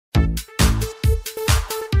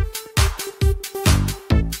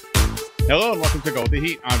Hello and welcome to Go with the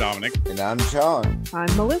Heat. I'm Dominic. And I'm John.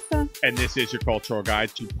 I'm Melissa. And this is your cultural guide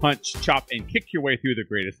to punch, chop, and kick your way through the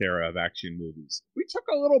greatest era of action movies. We took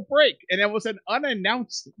a little break, and it was an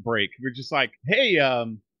unannounced break. We're just like, hey,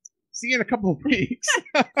 see you in a couple of weeks.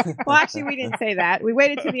 Well, actually, we didn't say that. We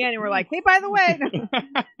waited to the end and we're like, hey, by the way,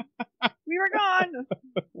 we were gone.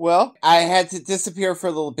 Well, I had to disappear for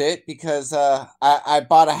a little bit because I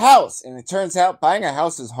bought a house, and it turns out buying a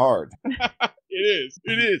house is hard. It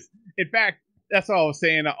is. In fact, that's what I was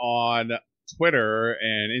saying on Twitter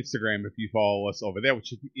and Instagram if you follow us over there,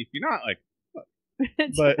 which if you're not, like,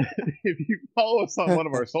 but if you follow us on one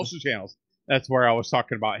of our social channels, that's where I was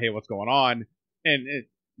talking about, hey, what's going on? And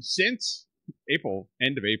since April,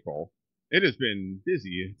 end of April, it has been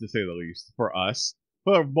busy, to say the least, for us,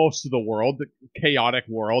 for most of the world, the chaotic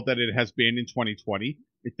world that it has been in 2020.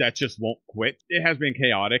 That just won't quit. It has been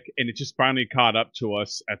chaotic, and it just finally caught up to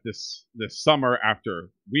us at this summer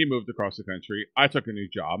after we moved across the country. I took a new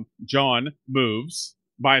job. John moves,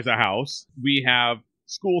 buys a house. We have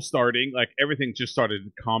school starting. Like, everything just started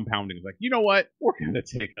compounding. Like, you know what? We're going to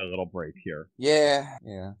take a little break here. Yeah.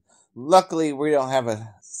 Luckily, we don't have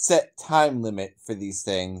a set time limit for these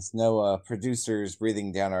things. No producers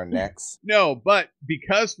breathing down our necks. No, but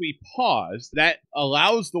because we paused, that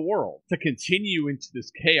allows the world to continue into this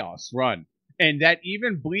chaos run. And that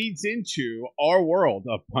even bleeds into our world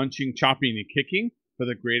of punching, chopping, and kicking for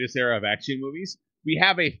the greatest era of action movies. We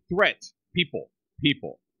have a threat. People.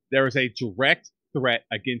 There is a direct threat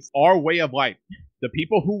against our way of life. The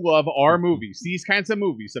people who love our movies, these kinds of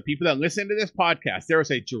movies, the people that listen to this podcast, there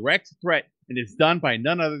is a direct threat, and it's done by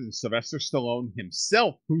none other than Sylvester Stallone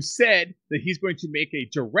himself, who said that he's going to make a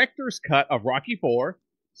director's cut of Rocky IV.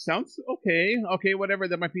 Sounds okay, whatever,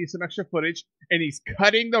 there might be some extra footage, and he's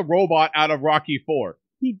cutting the robot out of Rocky IV.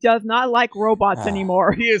 He does not like robots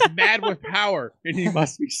anymore. He is mad with power, and he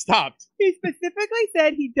must be stopped. He specifically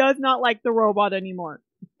said he does not like the robot anymore.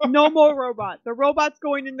 No more robot. The robot's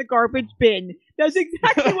going in the garbage bin. That's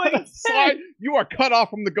exactly what he said. You are cut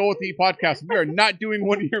off from the Go With The podcast. We are not doing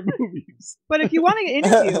one of your movies. But if you want an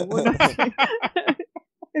interview,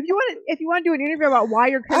 if you want to do an interview about why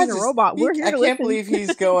you're cutting the robot, we're here to listen.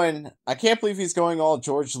 I can't believe he's going all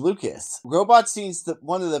George Lucas. Robot scene's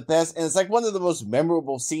one of the best, and it's like one of the most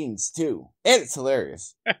memorable scenes too, and it's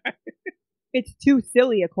hilarious. It's too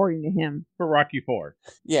silly, according to him. For Rocky IV.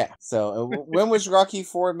 Yeah. So when was Rocky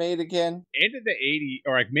IV made again? End of the 80s,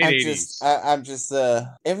 or like mid-80s. I'm just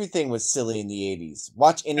everything was silly in the 80s.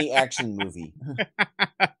 Watch any action movie.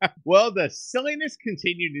 Well, the silliness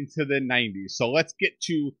continued into the 90s. So let's get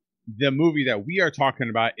to the movie that we are talking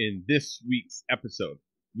about in this week's episode.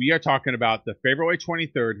 We are talking about the February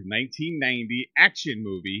 23rd, 1990 action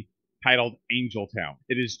movie titled Angel Town.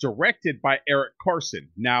 It is directed by Eric Carson.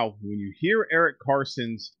 Now, when you hear Eric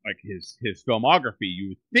Carson's, like, his filmography, you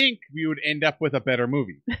would think we would end up with a better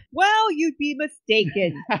movie. Well, you'd be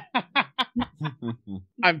mistaken.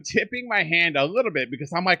 I'm tipping my hand a little bit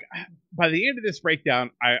because I'm like, by the end of this breakdown,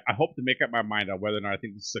 I hope to make up my mind on whether or not I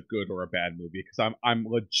think this is a good or a bad movie, because I'm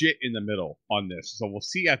legit in the middle on this. So we'll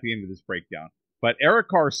see at the end of this breakdown. But Eric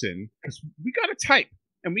Carson, because we got to type.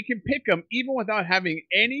 And we can pick him even without having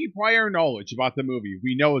any prior knowledge about the movie.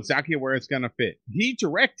 We know exactly where it's going to fit. He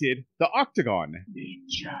directed The Octagon.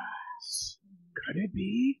 Ninjas. Could it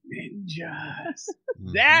be ninjas?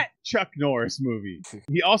 That Chuck Norris movie.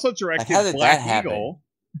 He also directed Black Eagle.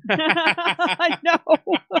 I know.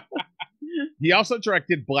 He also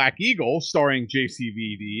directed Black Eagle, starring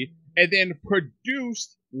JCVD, and then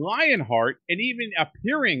produced Lionheart, and even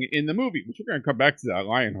appearing in the movie, which we're going to come back to that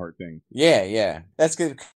Lionheart thing. Yeah. That's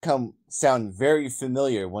going to sound very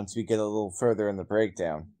familiar once we get a little further in the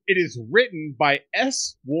breakdown. It is written by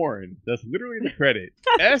S. Warren. That's literally the credit.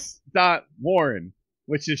 S. Warren,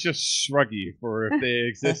 which is just shruggy for if they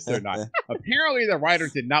exist or not. Apparently, the writer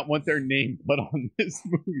did not want their name put on this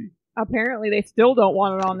movie. Apparently, they still don't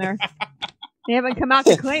want it on there. They haven't come out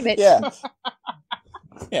to claim it.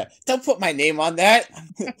 Yeah, don't put my name on that.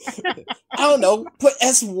 I don't know. Put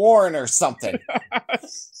S. Warren or something.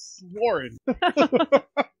 Warren. I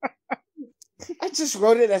just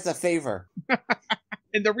wrote it as a favor.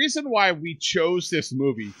 And the reason why we chose this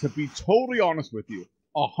movie, to be totally honest with you,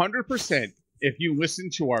 100%, if you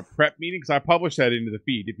listen to our prep meetings, I published that into the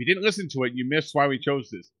feed. If you didn't listen to it, you missed why we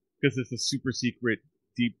chose this. Because it's a super secret,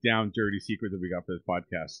 deep down, dirty secret that we got for this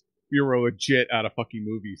podcast. We were legit out of fucking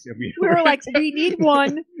movies. And we were like, we need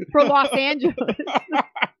one for Los Angeles.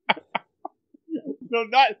 No,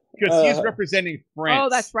 not because he's representing France. Oh,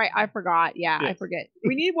 that's right. I forgot. Yeah, I forget.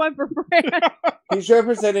 We need one for France. He's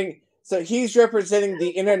representing So he's representing the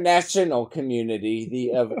international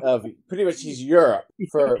community, of pretty much he's Europe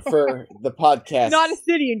for the podcast. Not a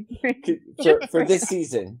city for this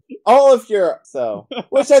season. All of Europe, so.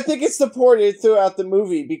 Which I think is supported throughout the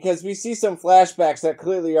movie because we see some flashbacks that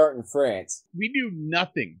clearly aren't in France. We knew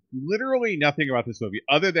nothing, literally nothing about this movie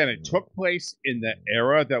other than it took place in the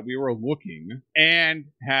era that we were looking and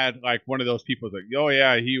had like one of those people like, oh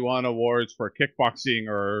yeah, he won awards for kickboxing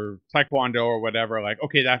or taekwondo or whatever. Like,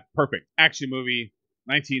 okay, that's perfect. Action movie,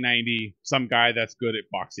 1990, some guy that's good at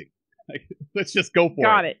boxing. Like, let's just go for it.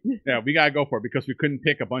 Got it. Yeah, we gotta go for it because we couldn't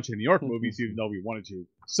pick a bunch of New York movies even though we wanted to.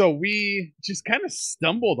 So we just kind of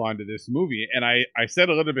stumbled onto this movie, and I said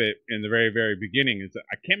a little bit in the very, very beginning is that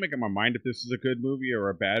I can't make up my mind if this is a good movie or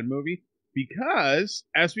a bad movie because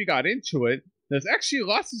as we got into it, there's actually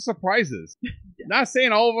lots of surprises. Not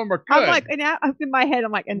saying all of them are good. I'm like, and in my head,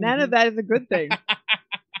 I'm like, and none of that is a good thing.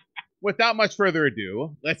 Without much further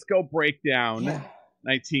ado, let's go break down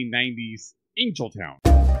 1990s Angel Town.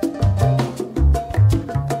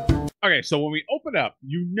 Okay, so when we open up,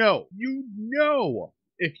 you know,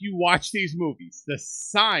 if you watch these movies, the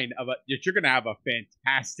sign of that you're going to have a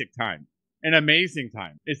fantastic time, an amazing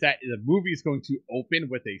time, is that the movie is going to open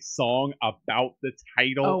with a song about the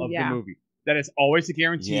title of the movie. That is always a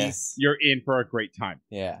guarantee. Yes. You're in for a great time.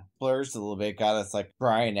 Yeah. Blurs a little bit. Got us like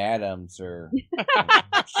Bryan Adams or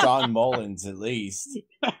Sean Mullins at least.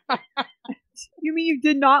 You mean you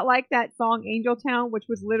did not like that song Angel Town, which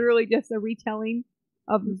was literally just a retelling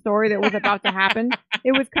of the story that was about to happen?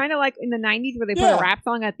 It was kind of like in the 90s where they put a rap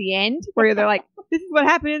song at the end where they're like, this is what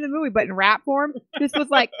happened in the movie, but in rap form. This was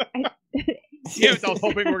like... Yes, I was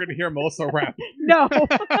hoping we were going to hear Melissa rap. No.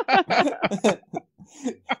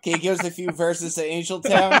 Can you give us a few verses to Angel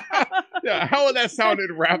Town? Yeah, how would that sound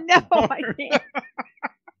in rap? No, I can't.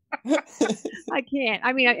 I can't.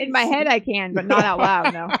 I mean, in my head I can, but not out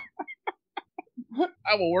loud, no.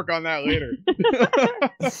 I will work on that later.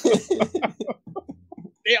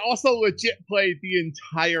 They also legit played the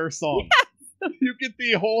entire song. Yes. You get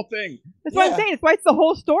the whole thing. That's what I'm saying. It's why it's the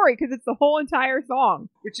whole story, because it's the whole entire song.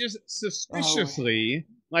 Which is suspiciously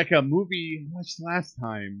like a movie watched last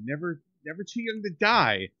time, Never Too Young to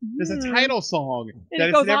Die. There's a title song that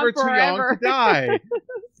is Never Too Young to Die.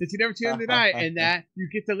 It's Never Too Young to Die, and that you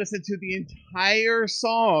get to listen to the entire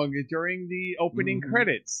song during the opening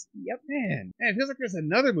credits. Yep. Man, it feels like there's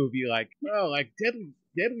another movie like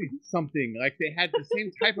Deadly something. Like they had the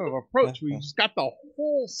same type of approach where you just got the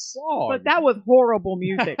whole song. But that was horrible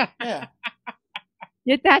music. Yeah.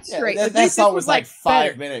 Get that straight. That song was like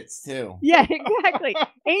 5 minutes, too. Yeah, exactly.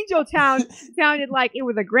 Angel Town sounded like it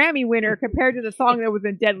was a Grammy winner compared to the song that was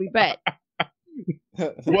in Deadly Bet.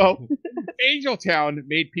 Well, Angel Town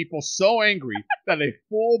made people so angry that a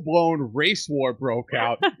full-blown race war broke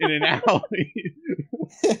out in an alley.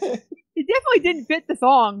 It definitely didn't fit the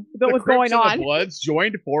song that was going on. The Bloods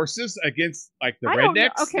joined forces against like the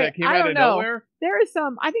rednecks that came out of nowhere. There is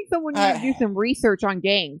some. I think someone needs to do some research on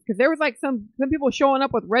gangs because there was like some people showing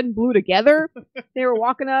up with red and blue together. They were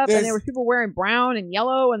walking up, and there was people wearing brown and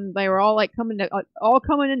yellow, and they were all like coming in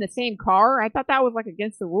the same car. I thought that was like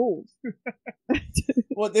against the rules.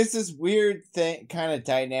 Well, there's this weird thing, kind of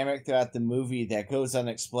dynamic throughout the movie that goes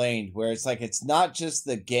unexplained, where it's like it's not just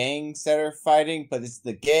the gangs that are fighting, but it's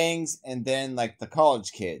the gangs and then like the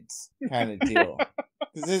college kids kind of deal.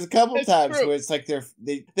 Because there's a couple times where it's like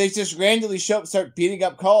they just randomly show up and start beating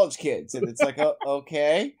up college kids, and it's like, oh,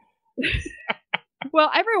 okay.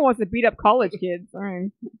 Well, everyone wants to beat up college kids.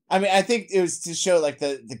 Right. I mean, I think it was to show like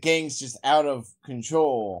the gang's just out of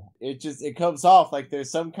control. It comes off like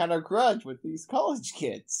there's some kind of grudge with these college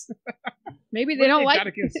kids. Maybe they don't like got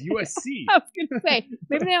against USC. I was gonna say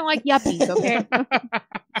maybe they don't like yuppies. Okay.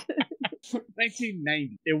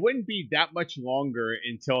 1990. It wouldn't be that much longer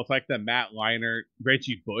until it's like the Matt Leinart,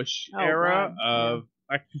 Reggie Bush era of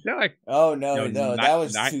like. Oh no, that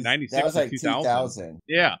was 96 that was like 2000. 2000.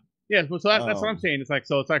 Yeah. Yeah, so that's what I'm saying. It's like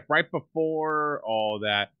right before all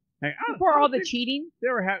that. Like, before all the cheating? They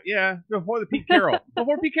were before the Pete Carroll.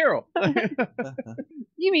 Before Pete Carroll.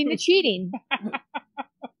 You mean the cheating?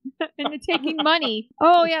 And the taking money.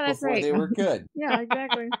 Oh yeah, that's before right. They were good. Yeah,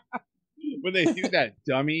 exactly. When they do that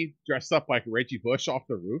dummy dressed up like Reggie Bush off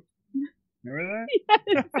the roof. Remember that?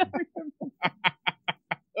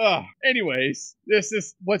 Yes. Anyways,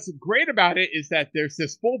 what's great about it is that there's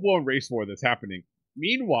this full-blown race war that's happening.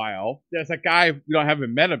 Meanwhile, there's a guy, we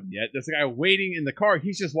haven't met him yet. There's a guy waiting in the car.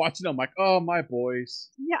 He's just watching them like, oh, my boys.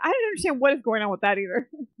 Yeah, I don't understand what is going on with that either.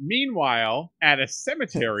 Meanwhile, at a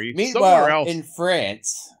cemetery somewhere else. in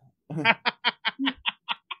France.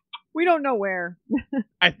 We don't know where.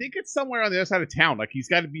 I think it's somewhere on the other side of town. Like he's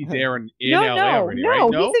got to be there in No, LA already, right?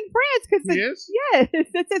 no, he's in France because He is? yes,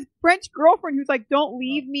 it's his French girlfriend who's like, "Don't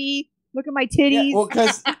leave me. Look at my titties." Yeah, well,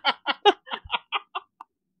 because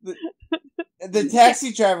the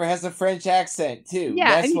taxi driver has a French accent too.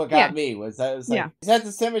 Yeah, That's what got me. Was like he's at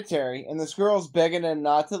the cemetery and this girl's begging him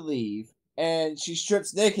not to leave, and she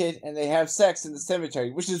strips naked and they have sex in the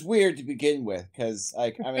cemetery, which is weird to begin with because,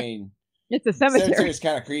 like, I mean, it's a cemetery. Cemetery is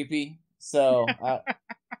kind of creepy. So,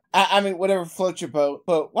 I mean, whatever floats your boat.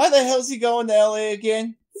 But why the hell is he going to LA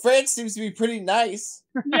again? France seems to be pretty nice.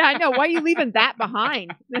 Yeah, I know. Why are you leaving that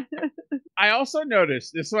behind? I also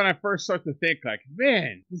noticed this when I first started to think, like,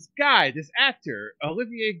 man, this guy, this actor,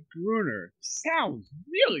 Olivier Gruner, sounds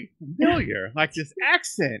really familiar. Like this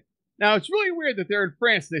accent. Now, it's really weird that they're in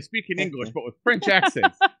France and they speak in English, but with French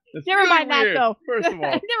accents. That's Never really mind weird, that, though. First of all.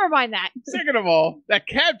 Never mind that. Second of all, that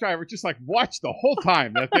cab driver just, like, watched the whole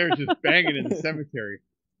time that they were just banging in the cemetery.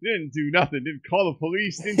 Didn't do nothing. Didn't call the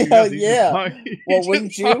police. Didn't do Hell nothing. yeah. Well,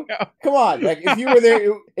 wouldn't you? Come on. Like,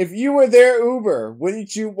 if you were there Uber,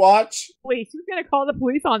 wouldn't you watch? Police. Who's going to call the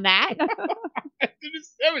police on that? To the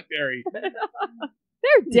cemetery.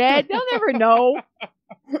 They're dead. They'll never know.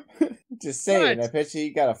 Just saying. What? I bet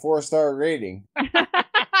you got a 4-star rating.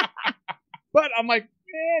 But I'm like,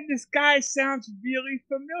 man, this guy sounds really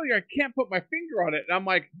familiar. I can't put my finger on it. And I'm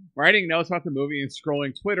like writing notes about the movie and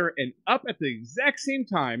scrolling Twitter, and up at the exact same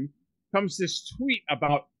time comes this tweet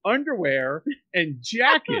about underwear and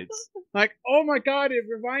jackets. Like, oh my God, it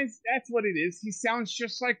reminds, that's what it is. He sounds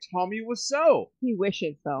just like Tommy Wiseau. He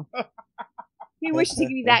wishes, though. He wishes he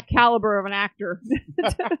could be that caliber of an actor.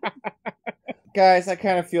 Guys, I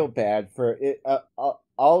kind of feel bad for it.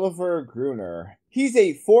 Oliver Gruner. He's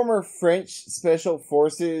a former French Special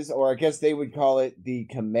Forces, or I guess they would call it the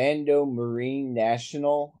Commando Marine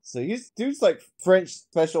National. So dude's like French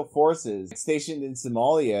Special Forces, stationed in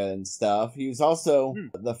Somalia and stuff. He was also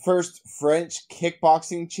the first French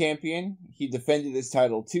kickboxing champion. He defended his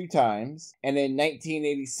title 2 times, and in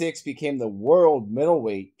 1986 became the world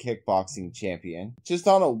middleweight kickboxing champion. Just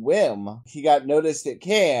on a whim, he got noticed at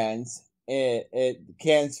Cannes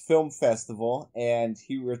Film Festival, and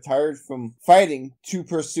he retired from fighting to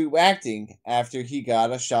pursue acting after he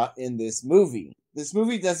got a shot in this movie. This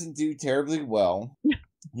movie doesn't do terribly well.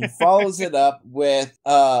 He follows it up with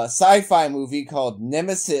a sci-fi movie called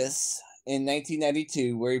Nemesis in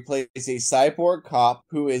 1992, where he plays a cyborg cop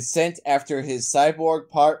who is sent after his cyborg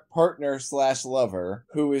partner/lover,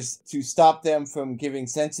 who is to stop them from giving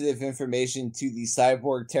sensitive information to the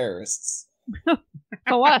cyborg terrorists.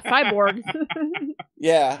 A lot of cyborgs.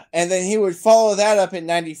 Yeah, and then he would follow that up in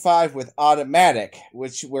 95 with Automatic,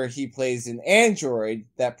 where he plays an android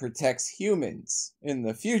that protects humans in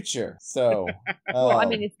the future. So, well, I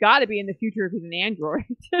mean, it's got to be in the future if he's an android.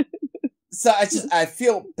 So I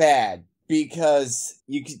feel bad because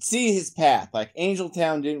you could see his path. Like, Angel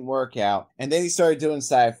Town didn't work out, and then he started doing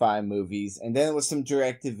sci-fi movies, and then it was some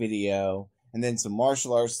direct-to-video, and then some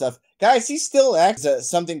martial arts stuff. Guys, he still acts at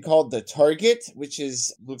something called The Target, which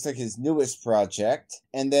looks like his newest project.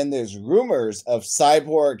 And then there's rumors of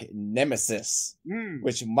Cyborg Nemesis,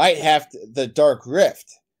 which might have the Dark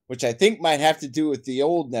Rift, which I think might have to do with the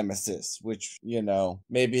old Nemesis, which, you know,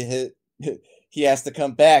 maybe he has to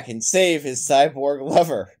come back and save his cyborg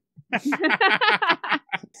lover.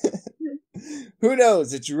 Who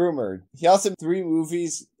knows? It's rumored. He also had 3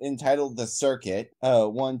 movies entitled The Circuit,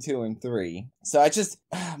 1, 2, and 3. So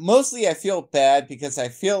mostly I feel bad because I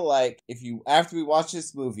feel like after we watch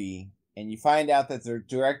this movie and you find out that the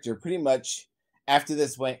director pretty much after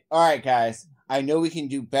this went, all right, guys, I know we can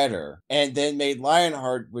do better, and then made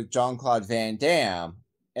Lionheart with Jean-Claude Van Damme,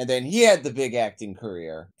 and then he had the big acting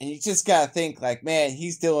career. And you just gotta think, like, man,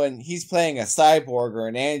 he's playing a cyborg or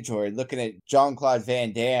an android, looking at Jean-Claude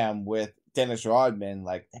Van Damme with Dennis Rodman,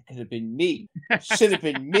 like, that could have been me. Should have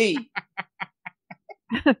been me.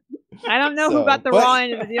 I don't know who got the raw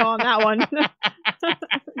end of the deal on that one.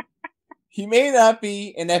 He may not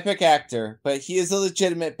be an epic actor, but he is a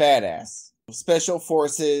legitimate badass. Special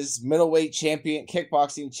Forces, middleweight champion,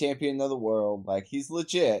 kickboxing champion of the world. Like, he's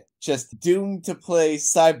legit. Just doomed to play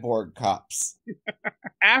cyborg cops.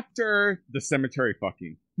 After the cemetery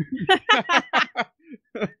fucking.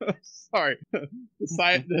 Sorry.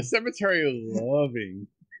 The cemetery loving.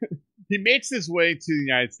 He makes his way to the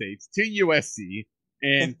United States, to USC,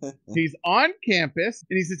 and he's on campus,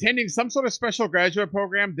 and he's attending some sort of special graduate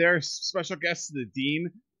program. They're special guests to the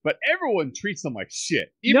dean, but everyone treats him like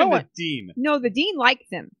shit. Even the dean. No, the dean likes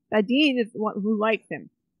him. The dean is the one who likes him.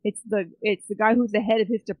 It's the guy who's the head of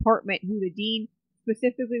his department who the dean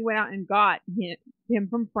specifically went out and got him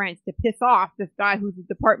from France to piss off this guy who's the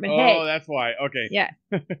department head. Oh, that's why. Okay. Yeah.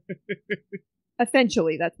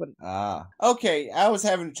 Essentially, that's what it is. Okay, I was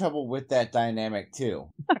having trouble with that dynamic too.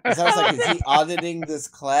 Because I was like, is he auditing this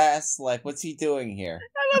class? Like, what's he doing here?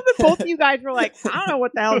 I love that both of you guys were like, I don't know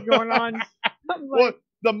what the hell's going on. Well,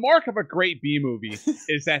 the mark of a great B movie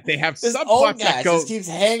is that they have this subplots old guy that go. just keeps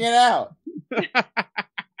hanging out.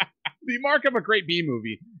 The mark of a great B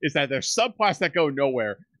movie is that there's subplots that go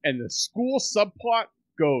nowhere, and the school subplot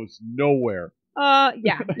goes nowhere.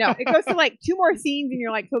 Yeah, no, it goes to like 2 more scenes, and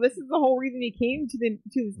you're like, so this is the whole reason he came to the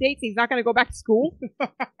States. He's not going to go back to school.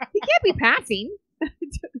 He can't be passing.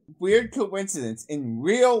 Weird coincidence. In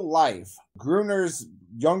real life, Gruner's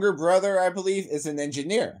younger brother, I believe, is an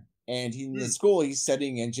engineer, and in the school he's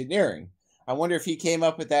studying engineering. I wonder if he came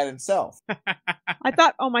up with that himself. I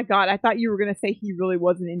thought, oh my god, I thought you were going to say he really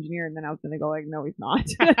was an engineer, and then I was going to go like, no, he's not.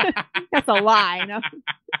 That's a lie. No?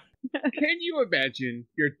 Can you imagine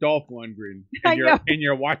you're Dolph Lundgren and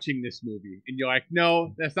you're watching this movie and you're like,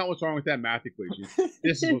 no, that's not what's wrong with that math equation.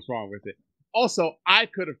 This is what's wrong with it. Also, I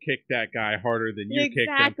could have kicked that guy harder than you kicked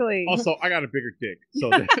him. Also, I got a bigger dick.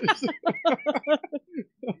 So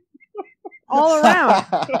all around.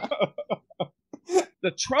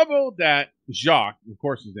 The trouble that Jacque, of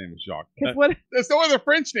course his name is Jacque. There's no other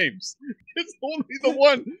French names. It's only the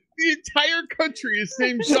one. The entire country is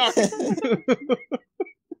named Jacque.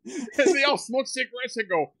 And they all smoke cigarettes and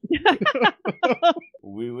go.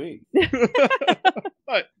 Oui, oui.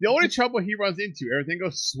 But the only trouble he runs into, everything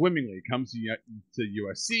goes swimmingly. Comes to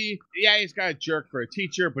USC. Yeah, he's got a jerk for a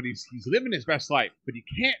teacher, but he's living his best life. But he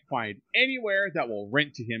can't find anywhere that will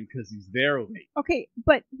rent to him because he's there late. Okay,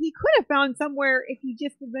 but he could have found somewhere if he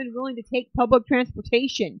just had been willing to take public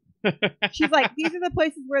transportation. She's like, these are the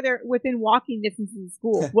places where they're within walking distance of the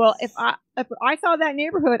school. Well, if I saw that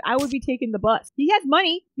neighborhood, I would be taking the bus. He has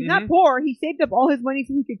money. He's not poor. He saved up all his money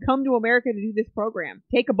so he could come to America to do this program.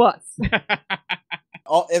 Take a bus.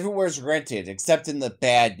 Everywhere's rented except in the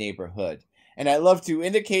bad neighborhood. And I love to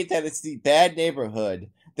indicate that it's the bad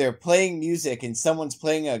neighborhood. They're playing music and someone's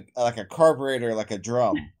playing a carburetor, like a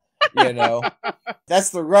drum. You know,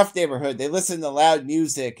 that's the rough neighborhood. They listen to loud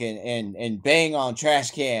music and bang on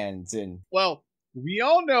trash cans and. Well, we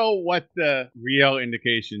all know what the real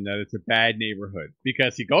indication that it's a bad neighborhood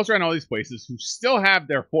because he goes around all these places who still have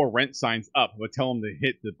their for rent signs up, but tell him to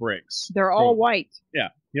hit the bricks. They're all white. Yeah.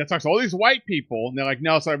 He talks to all these white people, and they're like,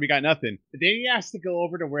 no, sorry, we got nothing. But then he has to go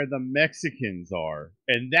over to where the Mexicans are.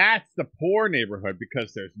 And that's the poor neighborhood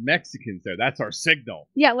because there's Mexicans there. That's our signal.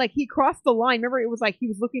 Yeah, like he crossed the line. Remember, it was like he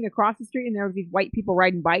was looking across the street, and there was these white people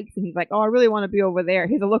riding bikes, and he's like, oh, I really want to be over there.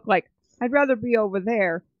 He's a look like, I'd rather be over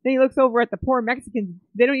there. Then he looks over at the poor Mexicans.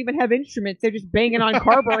 They don't even have instruments. They're just banging on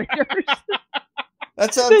carburetors.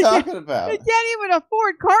 That's what I'm talking about. They can't even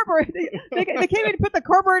afford carburetors. They can't even put the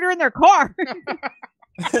carburetor in their car.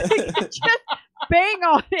 Just bang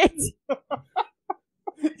on it.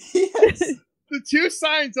 Yes. The 2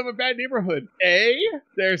 signs of a bad neighborhood. A,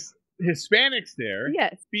 there's Hispanics there.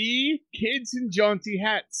 Yes. B, kids in jaunty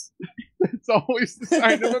hats. That's always the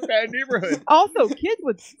sign of a bad neighborhood. Also, kids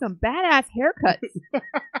with some badass haircuts.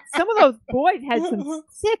 Some of those boys had some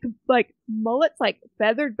sick, like, mullets, like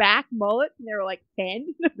feathered back mullets, and they were like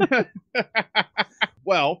 10.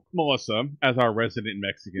 Well, Melissa, as our resident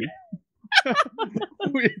Mexican,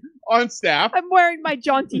 on staff. I'm wearing my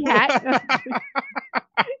jaunty hat.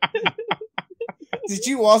 Did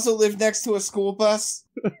you also live next to a school bus?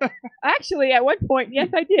 Actually, at one point, yes,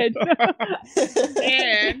 I did.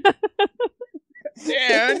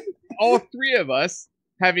 and all 3 of us,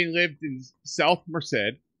 having lived in South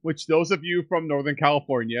Merced, which those of you from Northern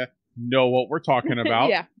California know what we're talking about.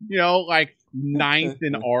 Yeah. You know, like 9th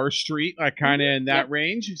and R Street, like kind of in that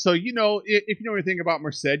range. So, you know, if you know anything about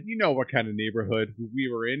Merced, you know what kind of neighborhood we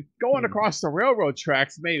were in. Going across the railroad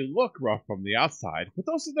tracks may look rough from the outside, but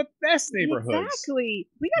those are the best neighborhoods. Exactly.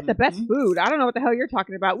 We got the best food. I don't know what the hell you're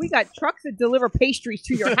talking about. We got trucks that deliver pastries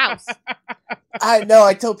to your house. I know.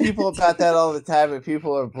 I tell people about that all the time, and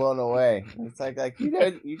people are blown away. It's like you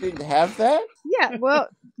didn't have that? Yeah. Well,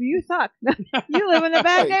 you suck. You live in a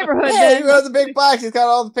bad neighborhood. Yeah, then. you go to the big box. He's got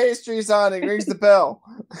all the pastries on it. He rings the bell.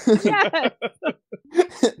 Yeah.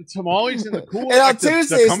 The tamales in the cooler. And on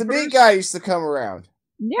Tuesdays, the meat guy used to come around.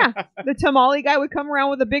 Yeah. The tamale guy would come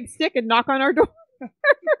around with a big stick and knock on our door.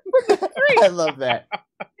 I love that.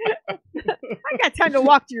 I got time to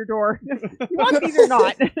walk to your door. You want these or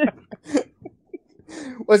not?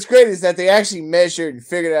 What's great is that they actually measured and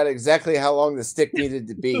figured out exactly how long the stick needed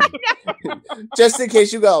to be. Just in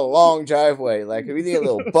case you got a long driveway. Like, if you need a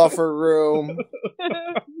little buffer room.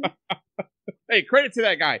 Hey, credit to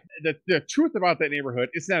that guy. The truth about that neighborhood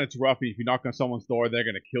is that it's rough. If you knock on someone's door, they're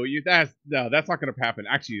gonna kill you. That's not gonna happen.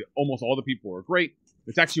 Actually, almost all the people are great.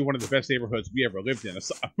 It's actually one of the best neighborhoods we ever lived in.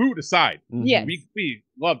 Food aside, Yes. we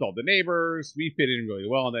loved all the neighbors. We fit in really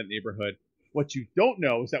well in that neighborhood. What you don't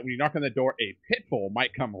know is that when you knock on the door, a pit bull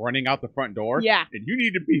might come running out the front door. Yeah. And you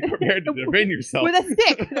need to be prepared to defend yourself. With a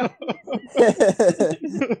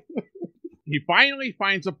stick. He finally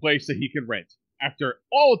finds a place that he can rent after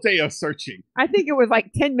all day of searching. I think it was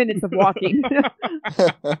like 10 minutes of walking.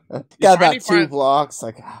 Got about 2 blocks.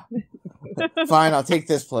 Like, fine, I'll take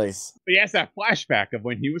this place. But he has that flashback of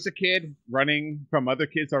when he was a kid, running from other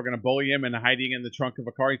kids that were going to bully him and hiding in the trunk of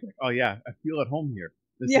a car. He's like, oh yeah, I feel at home here.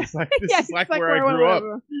 This is like where I grew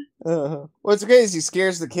up. What's great is he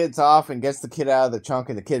scares the kids off and gets the kid out of the trunk,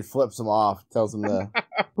 and the kid flips him off. Tells him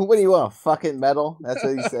what do you want, fucking metal? That's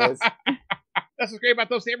what he says. That's what's great about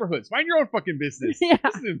those neighborhoods. Mind your own fucking business. Yeah.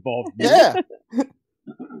 This is involved. Yeah.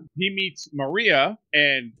 He meets Maria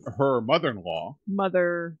and her mother-in-law.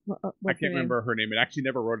 Mother. I can't remember her name. It actually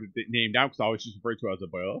never wrote a name down because I always just referred to her as a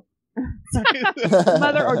boy.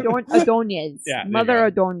 Mother Ordonez. Yeah, Mother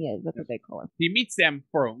Ordonez. That's what they call her. He meets them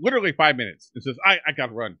for literally 5 minutes and says, I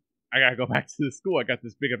gotta run. I gotta go back to the school. I got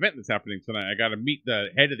this big event that's happening tonight. I gotta meet the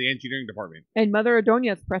head of the engineering department. And Mother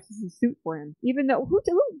Ordonez presses his suit for him. Even though, who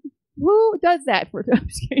does that for I'm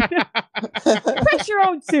just kidding. Press your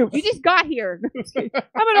own suit. You just got here. I'm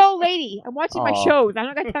an old lady. I'm watching my shows. I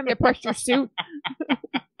don't got time to press your suit.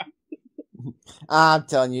 I'm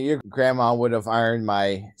telling you, your grandma would have ironed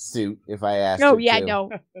my suit if I asked her. Oh, yeah, no.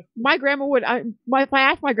 My grandma would. If I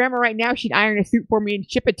asked my grandma right now, she'd iron a suit for me and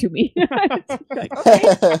ship it to me. Like,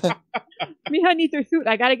 okay. Mija needs her suit.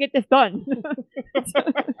 I got to get this done.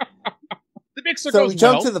 The mixer so goes we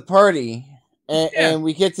jump well. to the party, and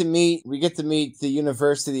we get to meet the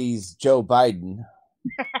university's Joe Biden.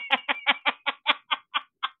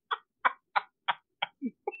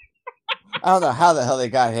 I don't know how the hell they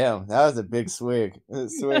got him. That was a big swing.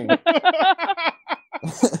 It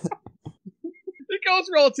goes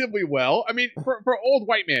relatively well. I mean, for old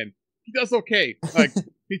white man, he does okay. Like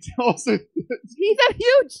he tells her he's a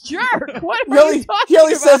huge jerk. What are you talking he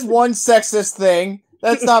only about? says one sexist thing.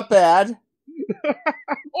 That's not bad.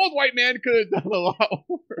 Old white man could have done a lot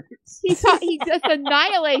worse. He just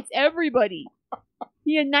annihilates everybody.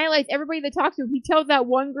 He annihilates everybody that talks to him. He tells that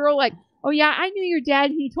one girl, like, oh yeah, I knew your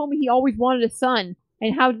dad, and he told me he always wanted a son.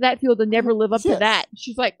 And how did that feel to never live up to that?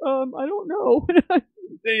 She's like, I don't know. Then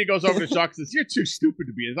he goes over to Jacque and says, you're too stupid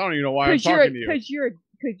to be in. I don't even know why I'm talking to you.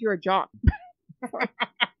 Because you're a jock.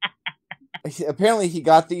 Apparently he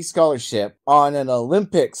got the scholarship on an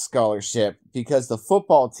Olympic scholarship because the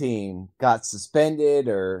football team got suspended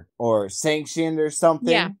or sanctioned or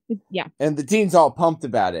something. Yeah. And the dean's all pumped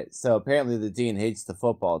about it. So apparently the dean hates the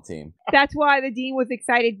football team. That's why the dean was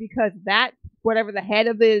excited, because whatever the head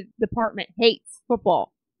of the department hates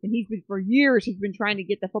football. And for years, he's been trying to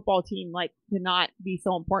get the football team, like, to not be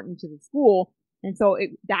so important to the school. And so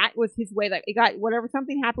that was his way. Like,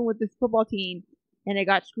 something happened with this football team, and it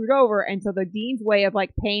got screwed over. And so the dean's way of,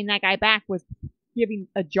 like, paying that guy back was giving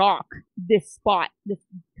a jock this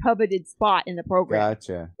coveted spot in the program.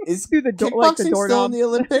 Gotcha. Is through the kickboxing still in the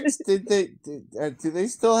Olympics? Do they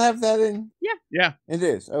still have that in? Yeah. It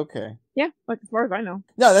is. Okay. Yeah, like as far as I know.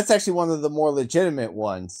 No, that's actually one of the more legitimate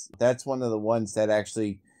ones. That's one of the ones that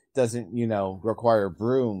actually doesn't, require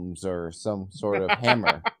brooms or some sort of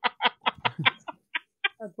hammer.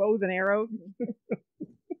 Or bows and arrows.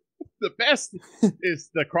 The best is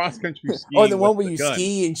the cross-country ski. Oh, the one where you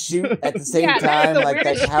ski and shoot at the same time? Like,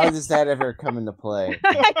 how does that ever come into play?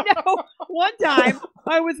 I know. One time,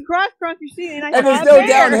 I was cross-country skiing, and there's no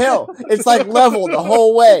downhill. It's like level the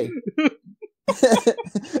whole way.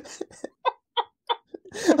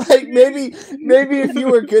 Like, maybe if you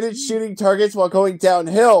were good at shooting targets while going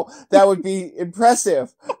downhill, that would be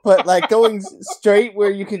impressive. But, like, going straight where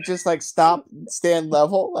you could just, like, stop and stand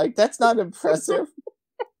level, like, that's not impressive.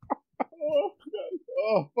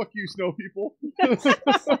 Oh, fuck you, snow people. I'm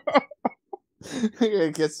going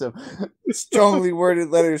to get some strongly worded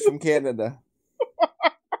letters from Canada.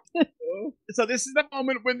 So this is the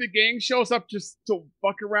moment when the gang shows up just to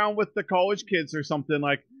fuck around with the college kids or something.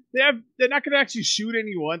 Like, they're not going to actually shoot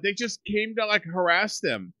anyone. They just came to, like, harass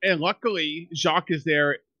them. And luckily, Jacque is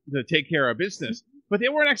there to take care of business. But they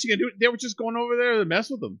weren't actually going to do it. They were just going over there to mess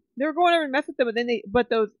with them. They were going over and mess with them, but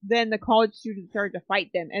then the college students started to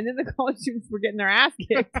fight them, and then the college students were getting their ass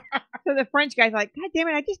kicked. So the French guy's like, God damn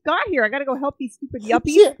it, I just got here. I got to go help these stupid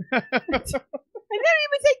yuppies. And they don't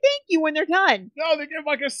even say thank you when they're done. No, they give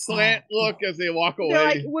like a slant look as they walk away. They're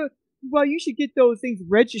like, well, you should get those things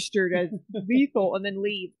registered as lethal and then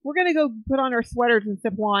leave. We're going to go put on our sweaters and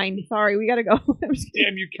sip wine. Sorry, we got to go.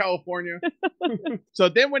 Damn you, California. So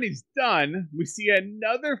then when he's done, we see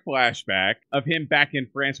another flashback of him back in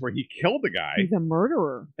France where he killed a guy. He's a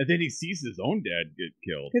murderer. And then he sees his own dad get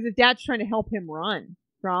killed. Because his dad's trying to help him run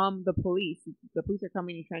from the police. The police are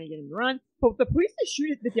coming and trying to get him to run. But the police just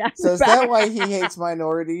shoot at the dad. So is that why he hates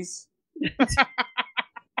minorities?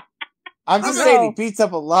 I'm just saying he beats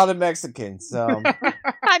up a lot of Mexicans. So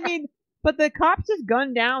I mean, but the cops just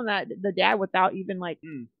gunned down the dad without even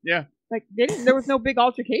yeah. Like there was no big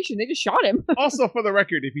altercation. They just shot him. Also, for the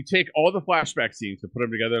record, if you take all the flashback scenes and put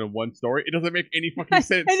them together in one story, it doesn't make any fucking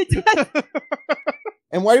sense.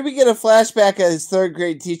 And why do we get a flashback of his third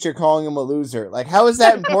grade teacher calling him a loser? Like, how is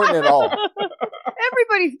that important at all?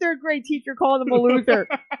 Everybody's third grade teacher called him a loser.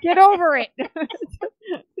 Get over it.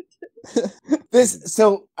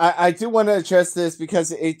 I do want to address this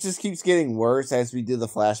because it just keeps getting worse as we do the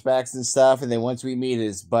flashbacks and stuff. And then once we meet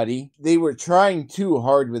his buddy, they were trying too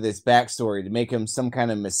hard with his backstory to make him some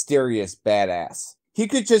kind of mysterious badass. He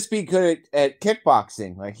could just be good at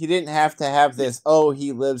kickboxing. Like, he didn't have to have this,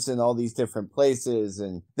 he lives in all these different places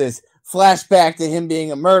and this flashback to him being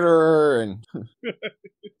a murderer. And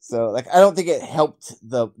so, like, I don't think it helped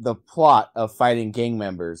the plot of fighting gang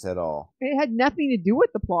members at all. It had nothing to do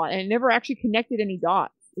with the plot, and it never actually connected any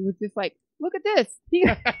dots. It was just like, look at this.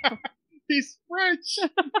 He's French.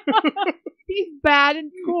 He's bad in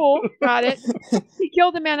school. Got it. He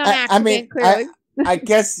killed a man on accident, clearly. I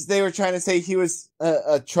guess they were trying to say he was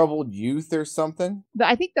a troubled youth or something.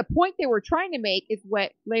 I think the point they were trying to make is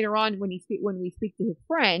what later on when we speak to his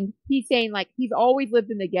friend, he's saying like he's always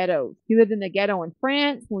lived in the ghettos. He lived in the ghetto in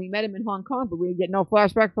France when we met him in Hong Kong, but we didn't get no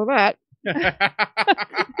flashback for that.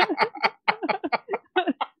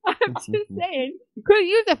 I'm just saying, could have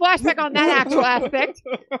used a flashback on that actual aspect.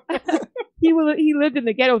 He lived in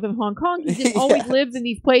the ghettos in Hong Kong. He just always lives in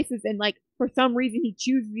these places, and like for some reason he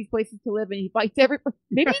chooses these places to live, and he fights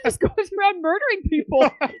maybe he just goes around murdering people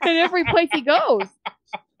in every place he goes.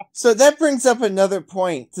 So that brings up another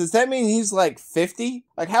point. Does that mean he's like 50?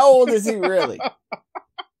 Like, how old is he really? I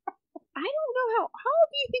don't know how old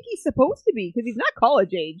do you think he's supposed to be? Because he's not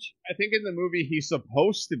college age. I think in the movie he's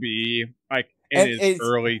supposed to be like in his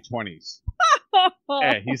early 20s.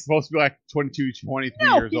 Yeah, he's supposed to be like 22,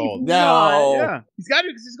 23 years old. No. Yeah. He's got to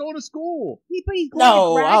because he's going to school. But he's going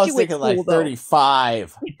to graduate I was thinking school, like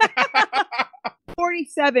 35.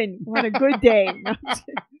 47 on a good day.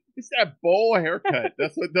 It's that bowl haircut.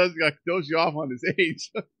 That's what throws you off on his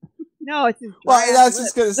age. No, it's his Well, I was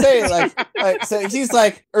just going to say, like, so he's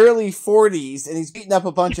like early 40s, and he's beating up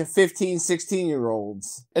a bunch of 15,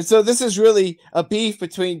 16-year-olds. And so this is really a beef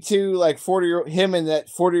between two, like, him and that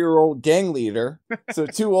 40-year-old gang leader. So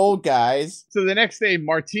two old guys. So the next day,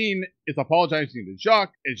 Martine is apologizing to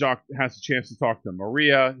Jacque, and Jacque has a chance to talk to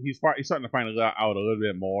Maria. He's starting to find out a little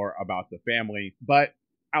bit more about the family. But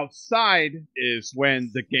outside is when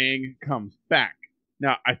the gang comes back.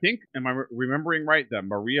 Now, I think, am I remembering right, that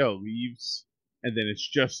Maria leaves, and then it's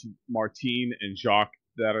just Martine and Jacque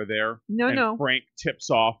that are there? No. Frank tips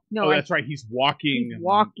off. No, that's right. He's walking.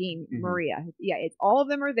 Maria. Yeah, it's all of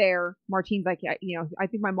them are there. Martine's like, I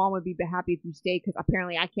think my mom would be happy if you stay because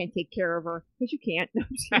apparently I can't take care of her. Because you can't.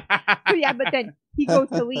 So, yeah, but then he goes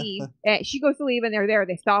to leave. She goes to leave, and they're there.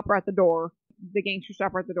 They stop her at the door. The gangsters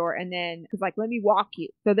stop her at the door, and then it's like, let me walk you.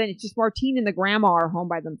 So then it's just Martine and the grandma are home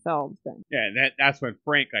by themselves. Then and that's when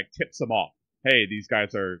Frank like tips them off. Hey, these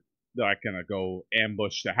guys are like gonna go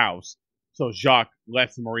ambush the house. So Jacque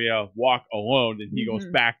lets Maria walk alone, and he goes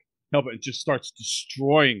back, help it, and just starts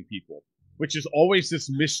destroying people. Which is always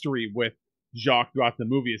this mystery with Jacque throughout the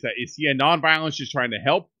movie: is he a nonviolence just trying to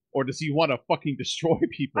help? Or does he want to fucking destroy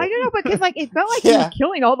people? I don't know, because like it felt like he was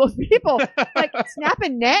killing all those people, like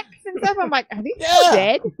snapping necks and stuff. I'm like, are these people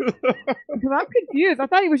dead? I'm confused. I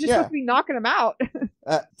thought he was just supposed to be knocking them out.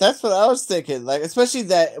 That's what I was thinking. Like, especially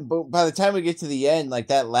that by the time we get to the end, like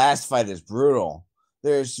that last fight is brutal.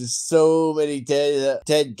 There's just so many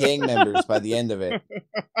dead gang members by the end of it.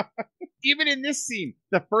 Even in this scene,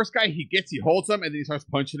 the first guy he holds him, and then he starts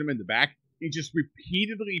punching him in the back. He's just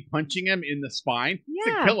repeatedly punching him in the spine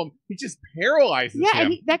to kill him. He just paralyzes him. Yeah,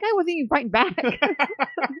 that guy wasn't even fighting back.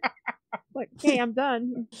 Like, hey, I'm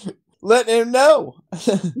done. Let him know.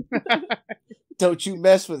 Don't you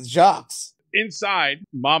mess with Jacques. Inside,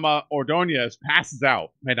 Mama Ordonez passes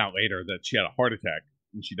out. Found out later that she had a heart attack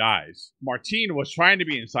and she dies. Martine was trying to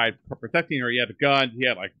be inside, protecting her. He had a gun. He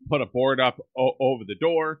had put a board up over the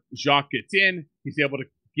door. Jacques gets in. He's able to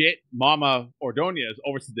get Mama Ordonez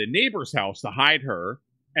over to the neighbor's house to hide her,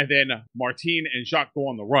 and then Martine and Jacque go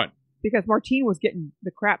on the run. Because Martine was getting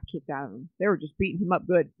the crap kicked out of him. They were just beating him up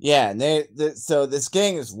good. Yeah, and so this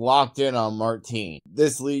gang is locked in on Martine.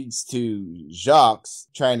 This leads to Jacques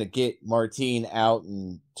trying to get Martine out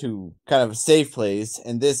and to kind of a safe place,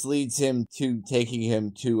 and this leads him to taking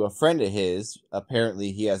him to a friend of his.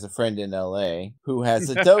 Apparently, he has a friend in LA who has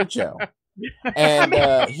a dojo. And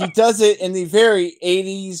he does it in the very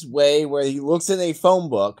 80s way where he looks in a phone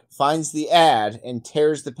book, finds the ad, and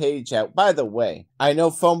tears the page out. By the way, I know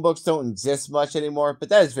phone books don't exist much anymore, but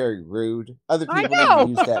that is very rude. Other people need to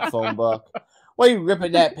use that phone book. Why are you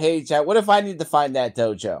ripping that page out? What if I need to find that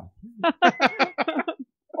dojo?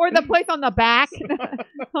 Or the place on the back.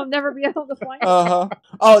 I'll never be able to find it.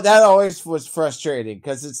 Oh, that always was frustrating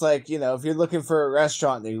because it's like, if you're looking for a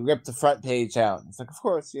restaurant, they rip the front page out. It's like, of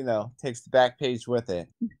course, takes the back page with it.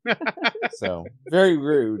 So, very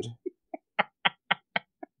rude.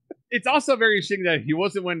 It's also very interesting that he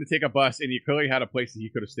wasn't willing to take a bus and he clearly had a place that he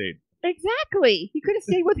could have stayed. Exactly. He could have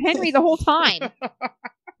stayed with Henry the whole time.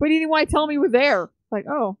 But he didn't want to tell me he was there. Like,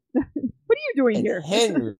 oh, what are you doing here?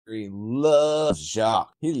 Henry loves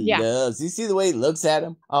Jacques. He loves. You see the way he looks at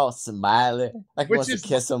him? Oh, smiling. Like he wants to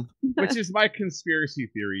kiss him. Which is my conspiracy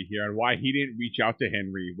theory here on why he didn't reach out to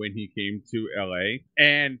Henry when he came to LA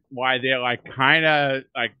and why they're kind of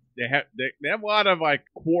they have a lot of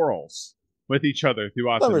quarrels with each other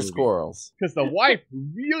throughout the movie. Squirrels. Because the wife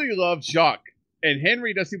really loves Jacques and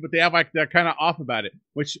Henry doesn't, but they have they're kind of off about it,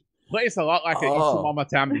 which plays a lot like an Isu Mama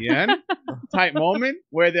Tambien type moment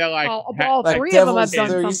where they're all three of them have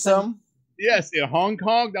done something. Yes, in Hong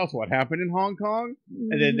Kong, that's what happened in Hong Kong,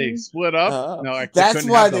 and then they split up. That's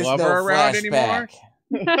why there's no around anymore.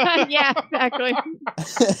 Yeah, exactly.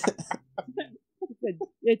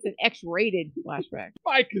 It's an X-rated flashback.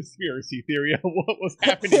 My conspiracy theory of what was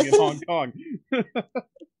happening in Hong Kong.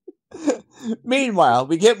 Meanwhile,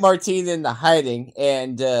 we get Martine into hiding,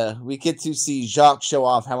 and we get to see Jacques show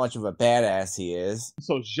off how much of a badass he is.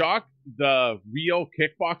 So Jacques, the real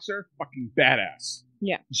kickboxer, fucking badass.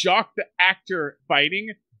 Yeah. Jacques, the actor fighting,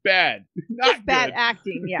 bad. Not good. Bad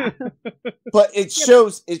acting, yeah. But it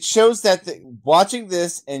shows that watching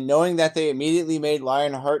this and knowing that they immediately made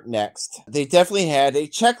Lionheart next, they definitely had a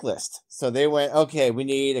checklist. So they went, okay, we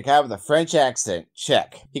need a guy with a French accent.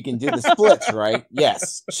 Check. He can do the splits, right?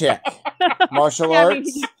 Yes. Check. Martial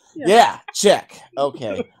arts? Yeah. Check.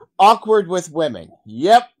 Okay. Awkward with women.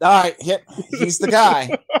 Yep. All right. Yep. He's the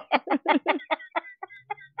guy.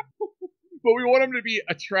 But we want him to be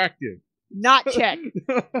attractive. Not check.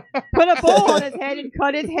 Put a bowl on his head and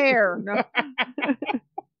cut his hair. No.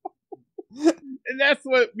 And that's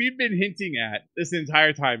what we've been hinting at this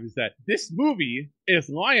entire time, is that this movie is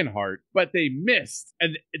Lionheart, but they missed.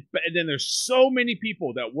 And then there's so many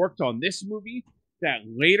people that worked on this movie that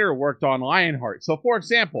later worked on Lionheart. So, for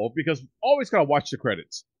example, because always gotta watch the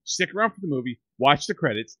credits. Stick around for the movie, watch the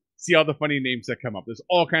credits, see all the funny names that come up. There's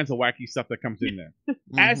all kinds of wacky stuff that comes in there.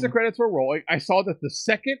 As the credits were rolling, I saw that the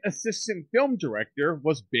second assistant film director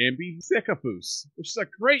was Bambi Sikafus, which is a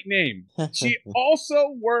great name. She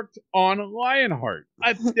also worked on Lionheart.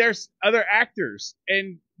 There's other actors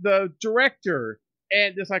and the director,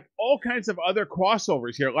 and there's all kinds of other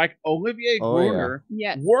crossovers here. Like Olivier Gruner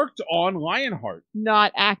worked on Lionheart.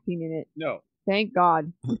 Not acting in it. No. Thank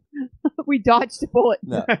God. We dodged a bullet.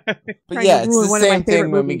 No. But yeah, it's the same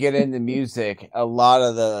thing when we get into music. A lot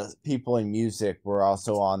of the people in music were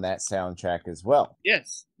also on that soundtrack as well.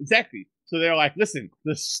 Yes, exactly. So they're like, listen,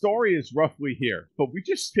 the story is roughly here, but we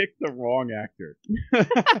just picked the wrong actor.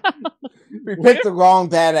 We picked the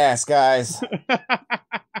wrong badass, guys.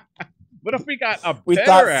 What if we got a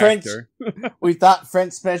better actor? We thought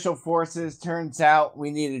French Special Forces. Turns out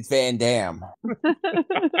we needed Van Damme.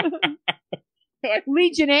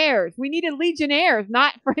 Legionnaires. We needed Legionnaires,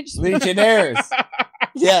 not French. Legionnaires.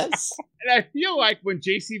 Yes. And I feel like when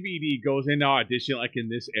JCVD goes into audition, like in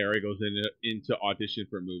this era, goes into audition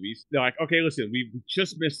for movies, they're like, okay, listen, we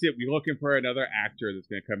just missed it. We're looking for another actor that's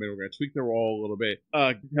going to come in. We're going to tweak the role a little bit.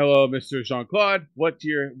 Hello, Mr. Jean-Claude. What's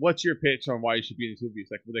your pitch on why you should be in this movie? It's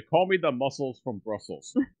like, well, they call me the muscles from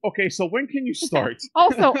Brussels. Okay, so when can you start?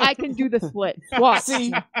 Also, I can do the split. What?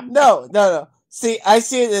 See, no. See, I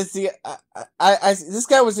see it as this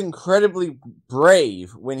guy was incredibly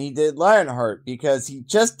brave when he did Lionheart because he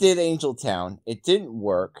just did Angel Town. It didn't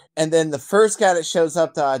work. And then the first guy that shows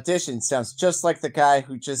up to audition sounds just like the guy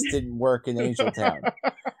who just didn't work in Angel Town.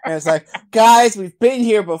 And it's like, guys, we've been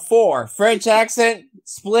here before. French accent,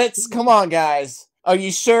 splits. Come on, guys. Are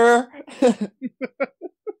you sure?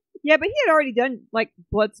 Yeah, but he had already done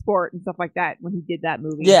Bloodsport and stuff like that when he did that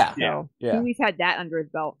movie. Yeah, so he at least had that under his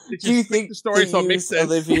belt. Do you think the story makes sense?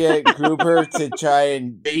 Olivia Gruber to try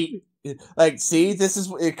and bait Like, see,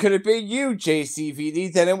 it could have been you,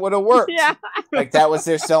 JCVD, then it would have worked. Yeah. Like, that was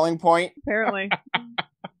their selling point. Apparently.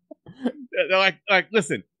 They're like,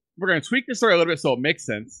 listen, we're going to tweak the story a little bit so it makes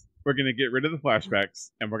sense. We're going to get rid of the flashbacks,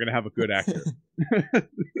 and we're going to have a good actor.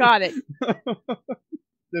 Got it.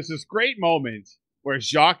 There's this great moment where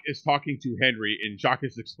Jacque is talking to Henry, and Jacque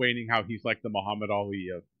is explaining how he's like the Muhammad Ali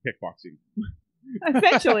of kickboxing.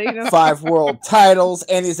 Essentially. 5 world titles,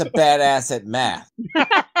 and he's a badass at math.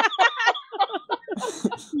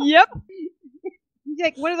 Yep. He's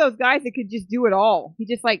like one of those guys that could just do it all. He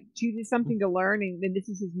just like chooses something to learn, and then this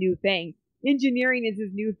is his new thing. Engineering is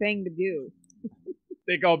his new thing to do.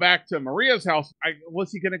 They go back to Maria's house.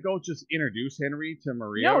 Was he gonna go just introduce Henry to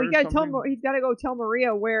Maria? No, he's got to go tell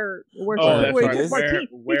Maria where Martin.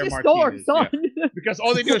 He just stole her son. Yeah. Because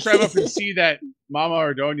all they do is drive up and see that Mama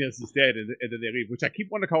Ordonez is dead, and then they leave. Which I keep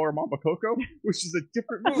wanting to call her Mama Coco, which is a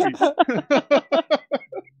different movie.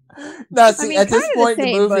 No, see, at this point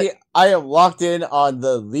in the movie, I am locked in on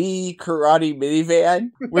the Lee Karate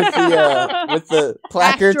minivan with the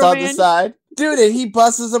placards on the side. Dude, and he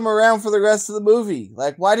busts them around for the rest of the movie.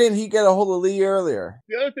 Like, why didn't he get a hold of Lee earlier?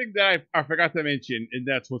 The other thing that I forgot to mention, and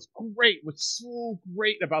that's what's so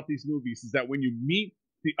great about these movies, is that when you meet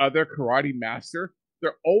the other karate master,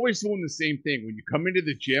 they're always doing the same thing. When you come into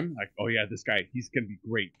the gym, like, oh yeah, this guy, he's going to be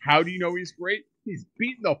great. How do you know he's great? He's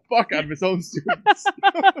beating the fuck out of his own students.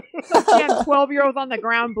 He had 12-year-olds on the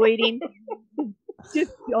ground bleeding.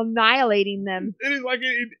 Just annihilating them. It is like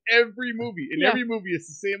in every movie. Every movie, it's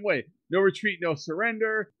the same way. No Retreat, No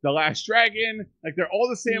Surrender, The Last Dragon. Like, they're all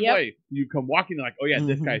the same way. You come walking, like, oh yeah,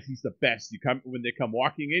 this guy's, he's the best. When they come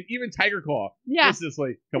walking in, even Tiger Claw. Yeah. This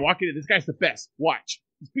way. Come walking in, this guy's the best. Watch.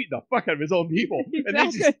 He's beating the fuck out of his own people. Exactly.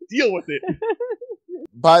 And they just deal with it.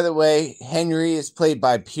 By the way, Henry is played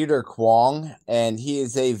by Peter Kwong, and he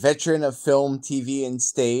is a veteran of film, TV, and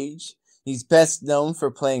stage. He's best known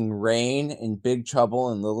for playing Rain in Big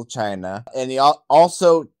Trouble in Little China, and he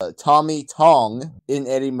also Tommy Tong in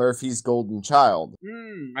Eddie Murphy's Golden Child.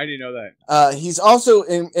 I didn't know that. He's also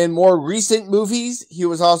in more recent movies. He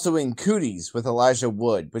was also in Cooties with Elijah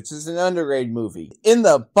Wood, which is an underrated movie. In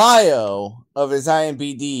the bio of his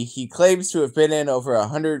IMDb, he claims to have been in over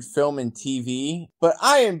 100 film and TV, but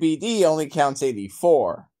IMDb only counts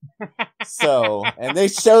 84. So, and they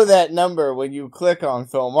show that number when you click on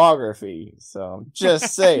filmography. So, I'm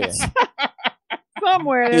just saying.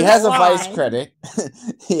 Somewhere he has a Vice credit.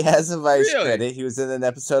 He has a Vice credit. He was in an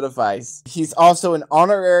episode of Vice. He's also an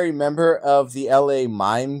honorary member of the LA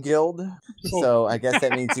Mime Guild. So, I guess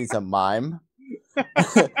that means he's a mime.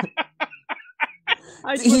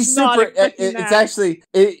 He's super.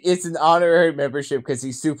 It's an honorary membership because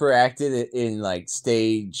he's super active in like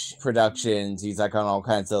stage productions. He's like on all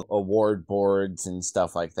kinds of award boards and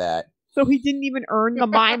stuff like that. So he didn't even earn the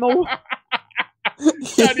mime award.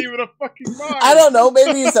 Not even a fucking mime. I don't know.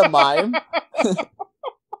 Maybe he's a mime.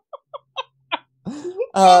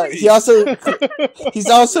 He's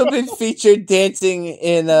also been featured dancing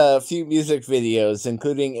in a few music videos,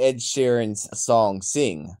 including Ed Sheeran's song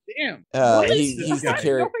 "Sing." Damn, he's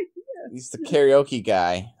the karaoke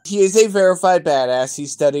guy. He is a verified badass. He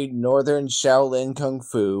studied Northern Shaolin Kung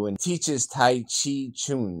Fu and teaches Tai Chi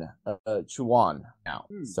Chuan now.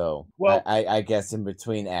 So, well, I guess in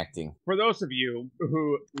between acting. For those of you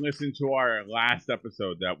who listened to our last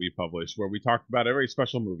episode that we published, where we talked about a very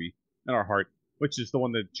special movie in our heart, which is the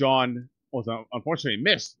one that John was unfortunately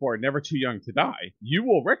missed for Never Too Young to Die, you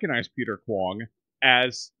will recognize Peter Kwong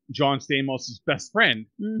as John Stamos' best friend,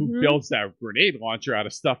 who builds that grenade launcher out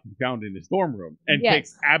of stuff he found in his dorm room and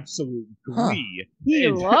takes absolute glee. He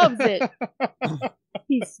loves it.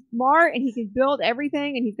 He's smart and he can build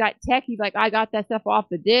everything, and he's got tech. He's like, I got that stuff off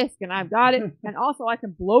the disc and I've got it, and also I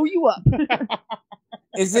can blow you up.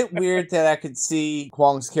 Is it weird that I could see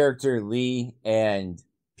Kwong's character Lee and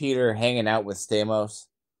Peter hanging out with Stamos?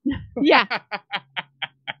 Yeah.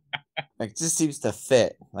 Like, just seems to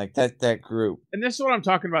fit, like that group. And this is what I'm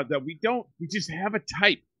talking about, that we just have a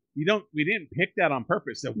type. We didn't pick that on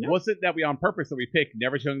purpose. It wasn't that we on purpose that we picked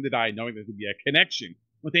Never Too Young to Die, knowing there would be a connection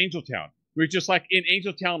with Angel Town. We were just like in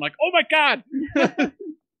Angel Town, like, oh my god,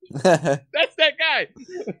 that's that guy.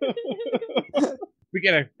 We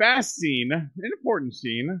get a fast scene, an important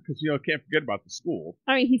scene, because can't forget about the school.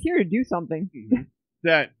 I mean, he's here to do something.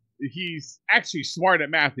 That he's actually smart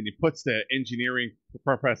at math, and he puts the engineering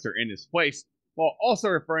professor in his place, while also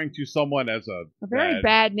referring to someone as a very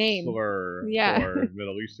bad name for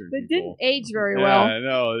Middle Eastern that people. Didn't age very well. Yeah,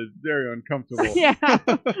 no, it's very uncomfortable. Yeah.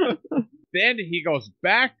 Then he goes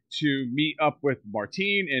back to meet up with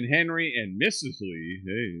Martine and Henry and Mrs. Lee.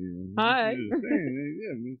 Hi.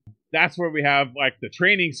 that's where we have like the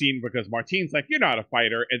training scene because Martine's like, you're not a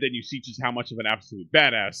fighter, and then you see just how much of an absolute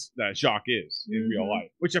badass that Jacque is in real life.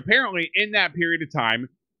 Which apparently in that period of time,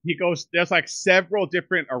 there's like several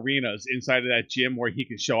different arenas inside of that gym where he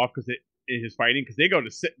can show up because in his fighting, because they go to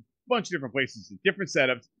a bunch of different places, different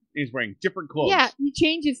setups, and he's wearing different clothes. Yeah, he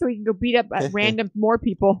changes so he can go beat up random more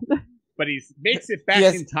people. But he makes it back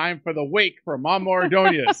in time for the wake for Mama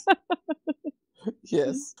Ordonez.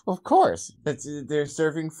 Yes, of course. They're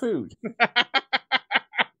serving food.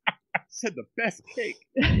 Said the best cake.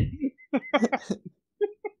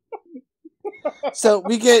 So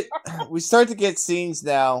we start to get scenes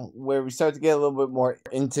now where we start to get a little bit more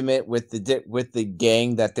intimate with the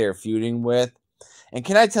gang that they're feuding with. And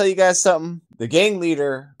can I tell you guys something? The gang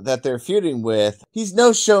leader that they're feuding with, he's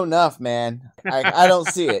no show enough, man. I don't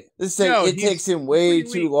see it. It takes him way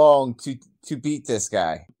too long to beat this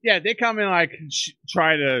guy. Yeah, they come in like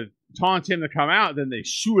try to taunt him to come out, then they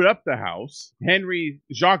shoot up the house.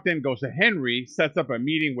 Jacque then goes to Henry, sets up a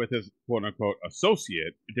meeting with his quote-unquote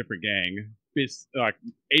associate, a different gang,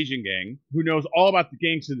 Asian gang, who knows all about the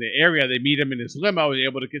gangs in the area. They meet him in his limo, they're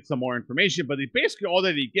able to get some more information, but basically all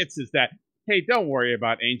that he gets is that, hey, don't worry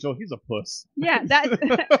about Angel, he's a puss. Yeah,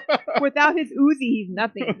 without his Uzi, he's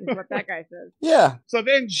nothing, is what that guy says. Yeah. So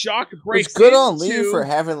then Jacque breaks It's good on Lee for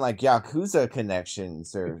having like Yakuza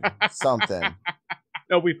connections or something.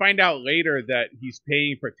 No, we find out later that he's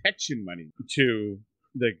paying protection money to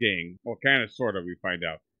the gang. Well, kind of, sort of, we find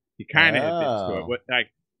out. He kind of admits to it.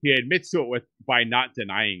 He admits to it by not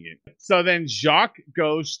denying it. So then Jacque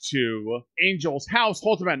goes to Angel's house,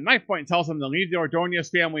 holds him at knife point, and tells him to leave the Ordonez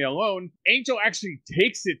family alone. Angel actually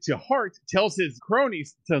takes it to heart, tells his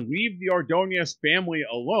cronies to leave the Ordonez family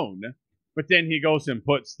alone. But then he goes and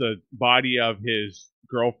puts the body of his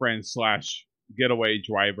girlfriend / getaway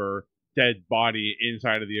driver dead body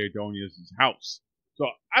inside of the Ordonez's house. So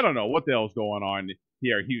I don't know what the hell's going on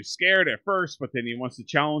here. He was scared at first, but then he wants to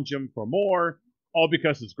challenge him for more. All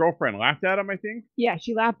because his girlfriend laughed at him, I think? Yeah,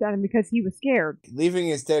 she laughed at him because he was scared. Leaving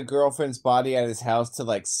his dead girlfriend's body at his house to,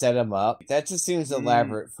 like, set him up. That just seems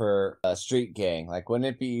elaborate for a street gang. Like,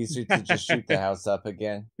 wouldn't it be easier to just shoot the house up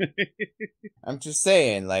again? I'm just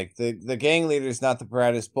saying, like, the gang leader's not the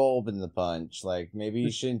brightest bulb in the bunch. Like, maybe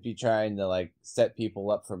you shouldn't be trying to, like, set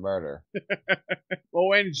people up for murder. Well,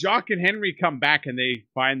 when Jacque and Henry come back and they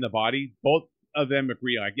find the body, both of them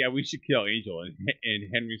agree, like, yeah, we should kill Angel.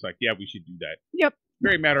 And Henry's like, yeah, we should do that. Yep.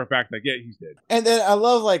 Very matter of fact, like, yeah, he's dead. And then I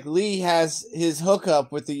love, like, Lee has his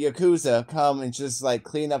hookup with the Yakuza come and just, like,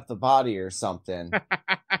 clean up the body or something.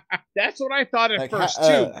 That's what I thought at like, first,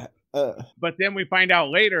 too. But then we find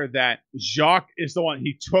out later that Jacque is the one,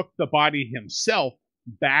 he took the body himself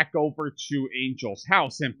back over to Angel's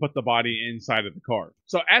house and put the body inside of the car.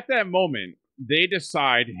 So at that moment,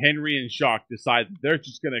 Henry and Jacque decide that they're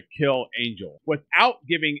just going to kill Angel without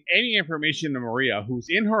giving any information to Maria, who's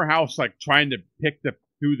in her house, like trying to pick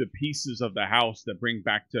through the pieces of the house that bring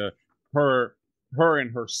back to her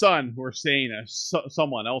and her son, who are staying at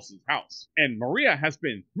someone else's house. And Maria has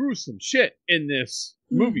been through some shit in this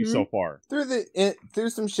movie so far. Through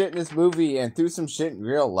some shit in this movie and through some shit in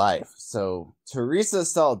real life. So Teresa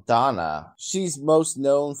Saldana, she's most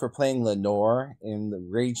known for playing Lenore in The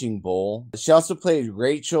Raging Bull. She also played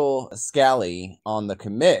Rachel Scally on The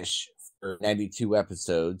Commish for 92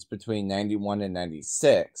 episodes between 91 and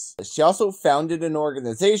 96. She also founded an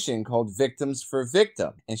organization called Victims for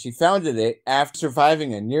Victim, and she founded it after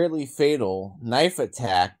surviving a nearly fatal knife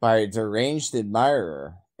attack by a deranged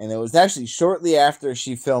admirer. And it was actually shortly after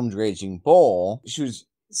she filmed Raging Bull. She was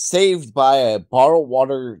saved by a bottled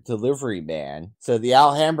water delivery man. So the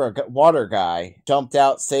Alhambra water guy jumped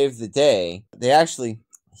out, saved the day.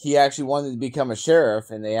 He actually wanted to become a sheriff,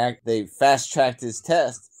 and they fast-tracked his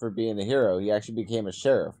test for being a hero. He actually became a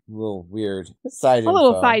sheriff. A little weird side info. A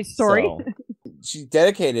little side story. So, she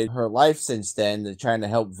dedicated her life since then to trying to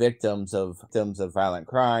help victims of violent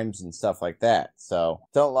crimes and stuff like that. So,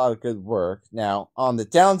 done a lot of good work. Now, on the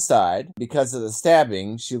downside, because of the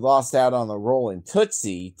stabbing, she lost out on the role in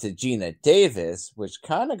Tootsie to Gina Davis, which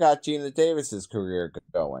kind of got Gina Davis's career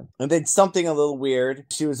going. And then something a little weird.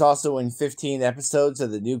 She was also in 15 episodes of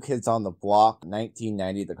the New Kids on the Block,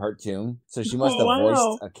 1990, the cartoon. So she must have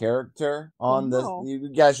voiced a character on You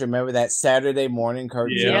guys remember that Saturday morning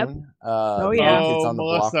cartoon? Yep. Kids on the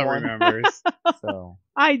Melissa Block remembers. So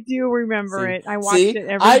I do remember it. I watched it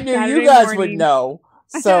every I knew Saturday you guys morning. would know.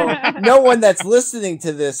 So no one that's listening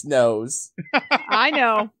to this knows. I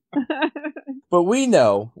know. But we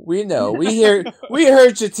know. We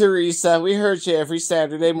heard you, Teresa. We heard you every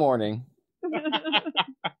Saturday morning.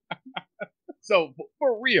 So,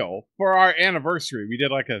 for real, for our anniversary, we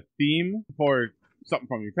did like a theme for something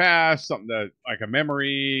from your past, something that like a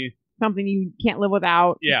memory, something you can't live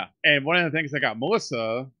without. Yeah, and one of the things I got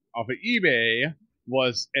Melissa off of eBay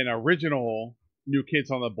was an original New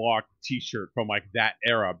Kids on the Block T-shirt from like that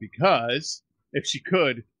era, because if she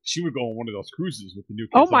could, she would go on one of those cruises with the New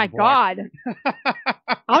Kids on the Block. God.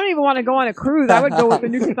 I don't even want to go on a cruise. I would go with the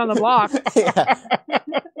New Kids on the Block. Yeah.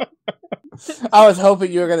 I was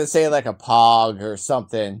hoping you were going to say like a Pog or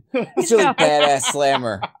something. It's really badass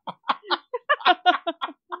slammer.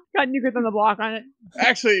 Got New Kids on the Block on it.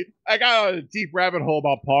 Actually, I got a deep rabbit hole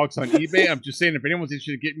about Pogs on eBay. I'm just saying, if anyone's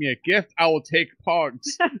interested in getting me a gift, I will take Pogs.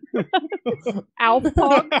 Alf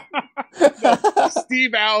Pog? No,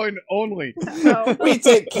 Steve Allen only. No. We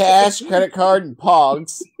take cash, credit card, and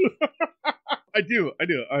Pogs. I do.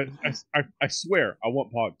 I swear, I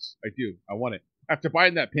want Pogs. I do. I want it. After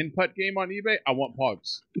buying that pin putt game on eBay, I want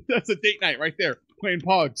Pogs. That's a date night right there, playing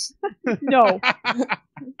Pogs. No.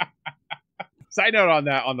 Side note on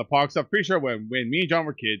that, on the Pog stuff, pretty sure when me and John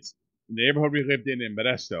were kids, in the neighborhood we lived in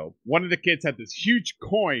Modesto, one of the kids had this huge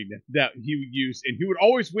coin that he would use, and he would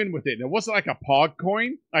always win with it. And it wasn't like a Pog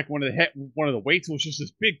coin, like one of the weights was just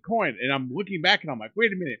this big coin. And I'm looking back and I'm like,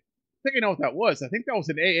 wait a minute, I think I know what that was. I think that was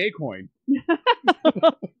an AA coin.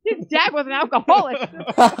 His dad was an alcoholic.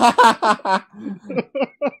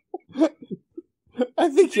 I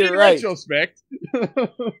think you're In right. retrospect.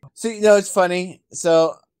 So, it's funny.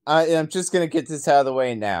 So, I'm just going to get this out of the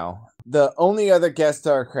way now. The only other guest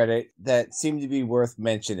star credit that seemed to be worth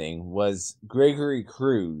mentioning was Gregory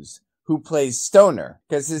Cruz, who plays Stoner,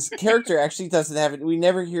 because his character actually doesn't have it. We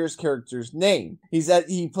never hear his character's name.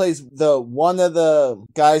 He plays one of the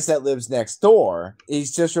guys that lives next door.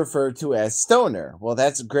 He's just referred to as Stoner. Well,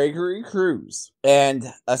 that's Gregory Cruz. And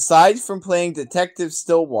aside from playing Detective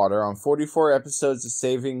Stillwater on 44 episodes of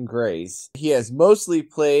Saving Grace, he has mostly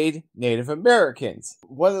played Native Americans.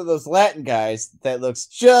 One of those Latin guys that looks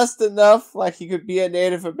just enough like he could be a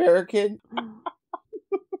Native American.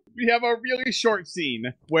 We have a really short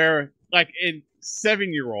scene where, like, a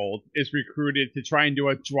 7-year-old is recruited to try and do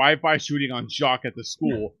a drive-by shooting on Jacque at the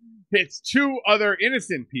school. Hits 2 other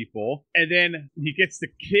innocent people, and then he gets the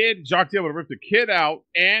kid, Jacque's able to rip the kid out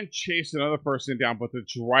and chase another person down, but the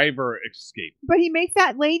driver escaped. But he makes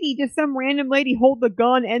that lady, just some random lady, hold the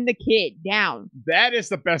gun and the kid down. That is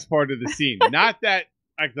the best part of the scene. Not that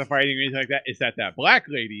like the fighting or anything like that. It's that black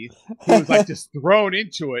lady who was like just thrown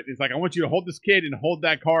into it. It's like, I want you to hold this kid and hold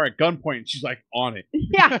that car at gunpoint. And she's like, on it.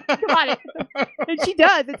 Yeah, got it. And she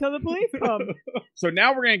does until the police come. So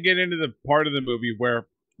now we're going to get into the part of the movie where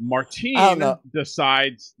Martine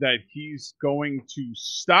decides that he's going to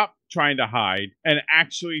stop trying to hide and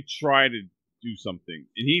actually try to do something.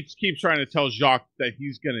 And he keeps trying to tell Jacque that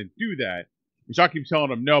he's going to do that. Jacque keeps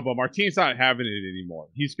telling him no, but Martine's not having it anymore.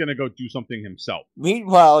 He's going to go do something himself.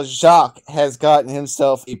 Meanwhile, Jacque has gotten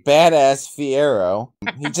himself a badass Fiero.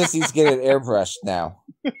 He just needs to get it airbrushed now.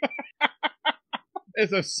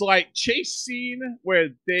 There's a slight chase scene where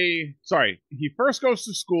he first goes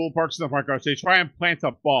to school, parks in the park garage, they try and plant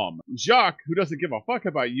a bomb. Jacque, who doesn't give a fuck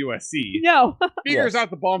about USC, figures out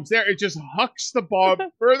the bomb's there, it just hucks the bomb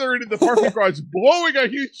further into the parking garage, blowing a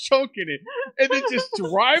huge chunk in it, and then just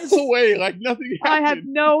drives away like nothing happened. I have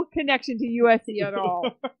no connection to USC at all.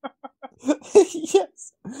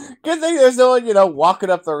 Yes. Good thing there's no one, walking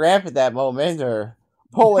up the ramp at that moment or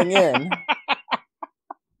pulling in.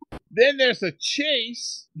 Then there's a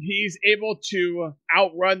chase. He's able to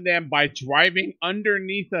outrun them by driving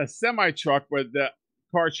underneath a semi-truck where the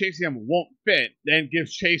car chasing him won't fit. Then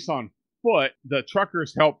gives chase on foot. The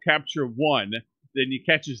truckers help capture one. Then he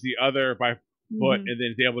catches the other by foot and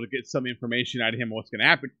then is able to get some information out of him on what's going to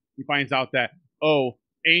happen. He finds out that,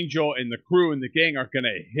 Angel and the crew and the gang are going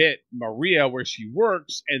to hit Maria where she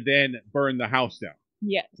works and then burn the house down.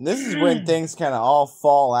 Yes. This is when things kind of all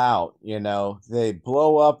fall out, They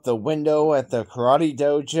blow up the window at the karate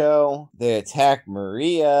dojo. They attack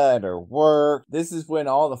Maria at her work. This is when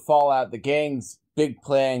all the fallout, the gang's big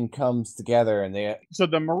plan comes together. So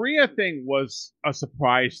the Maria thing was a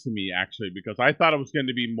surprise to me, actually, because I thought it was going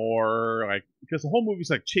to be more because the whole movie's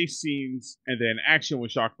like chase scenes and then action with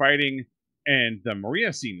Jacque fighting. And the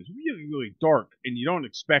Maria scene is really, really dark, and you don't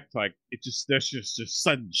expect there's just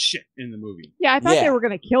sudden shit in the movie. Yeah, I thought they were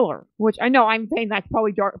gonna kill her, which I know I'm saying that's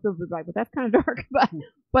probably dark, but that's kind of dark,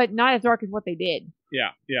 but not as dark as what they did.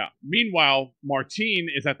 Yeah. Meanwhile, Martine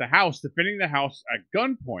is at the house defending the house at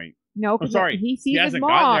gunpoint. No, because he sees his hasn't mom.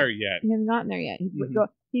 gotten there yet. He hasn't gotten there yet.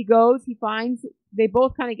 He goes, he finds, they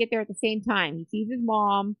both kind of get there at the same time. He sees his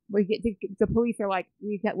mom. The police are like,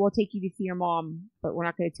 we'll take you to see your mom, but we're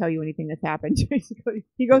not going to tell you anything that's happened. Basically,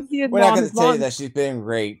 he goes to see his mom. We're not going to tell you that she's being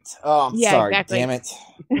raped. Oh, I'm sorry, exactly. damn it.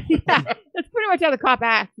 Yeah, that's pretty much how the cop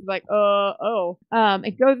acts. He's like, oh.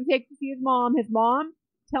 It goes and takes to see his mom. His mom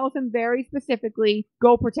tells him very specifically,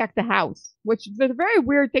 go protect the house, which is a very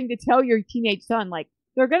weird thing to tell your teenage son. Like,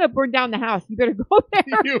 they're going to burn down the house. You better go there.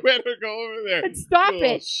 You better go over there. And stop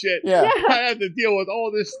it. Shit. Yeah. I had to deal with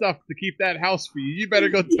all this stuff to keep that house for you. You better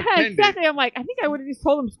go defend Yeah, exactly. I'm like, I think I would have just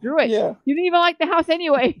told him, screw it. Yeah. You didn't even like the house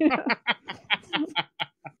anyway.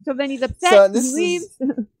 So then he's upset. So he leaves.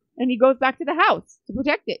 And he goes back to the house to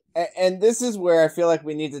protect it. And this is where I feel like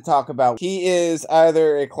we need to talk about. He is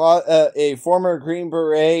either a former Green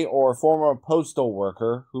Beret or former postal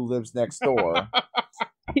worker who lives next door.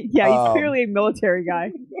 Yeah, he's clearly a military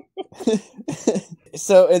guy.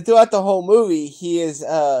 So, and throughout the whole movie,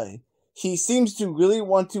 he seems to really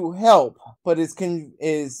want to help, but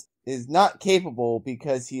is not capable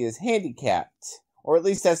because he is handicapped. Or at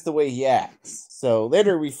least that's the way he acts. So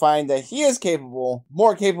later we find that he is capable,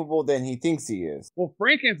 more capable than he thinks he is. Well,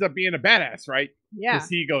 Frank ends up being a badass, right? Yeah. Because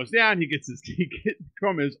he goes down, he gets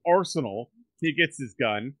from his arsenal, he gets his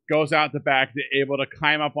gun, goes out the back, able to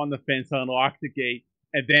climb up on the fence, unlock the gate,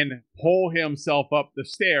 and then pull himself up the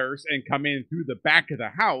stairs and come in through the back of the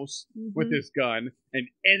house with his gun. And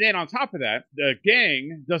then on top of that, the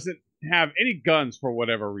gang doesn't have any guns for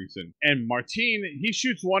whatever reason. And Martine, he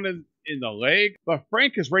shoots one in the leg, but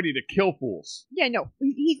Frank is ready to kill fools. Yeah, no,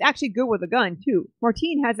 he's actually good with a gun too.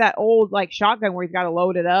 Martine has that old like shotgun where he's got to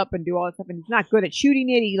load it up and do all that stuff, and he's not good at shooting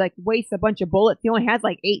it. He like wastes a bunch of bullets. He only has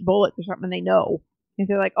like 8 bullets or something. They know, and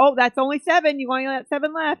they're like, "Oh, that's only 7. You only got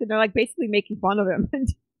 7 left," and they're like basically making fun of him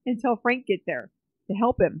until Frank gets there to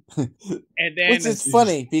help him. And then, which is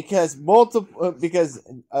funny because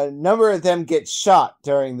a number of them get shot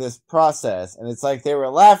during this process, and it's like they were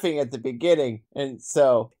laughing at the beginning, and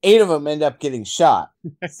so 8 of them end up getting shot.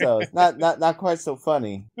 So it's not quite so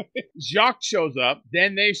funny. Jacque shows up.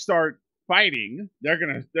 Then they start fighting. They're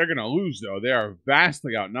gonna lose though. They are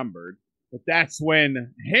vastly outnumbered. But that's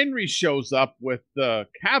when Henry shows up with the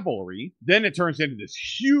cavalry. Then it turns into this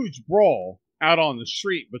huge brawl out on the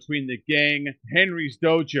street between the gang, Henry's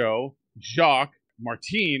dojo, Jacque,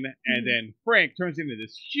 Martine, and then Frank. Turns into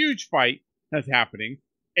this huge fight that's happening.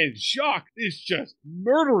 And Jacque is just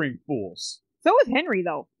murdering fools. So is Henry,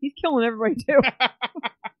 though. He's killing everybody, too.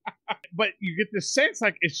 But you get the sense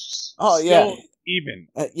like it's yeah. even.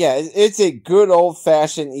 It's a good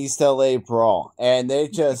old-fashioned East LA brawl. And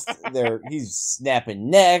he's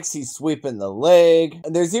snapping necks, he's sweeping the leg.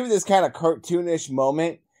 And there's even this kind of cartoonish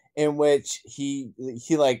moment in which he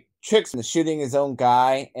like tricks into shooting his own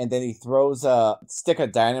guy, and then he throws a stick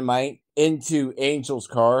of dynamite into Angel's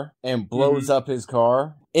car and blows up his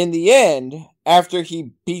car. In the end, after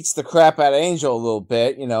he beats the crap out of Angel a little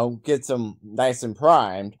bit, gets him nice and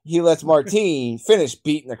primed, he lets Martine finish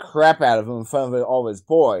beating the crap out of him in front of all his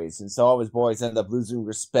boys. And so all his boys end up losing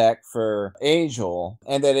respect for Angel.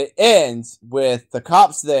 And then it ends with the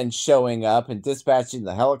cops then showing up and dispatching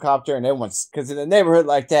the helicopter, and everyone's, because in a neighborhood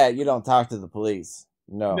like that, you don't talk to the police.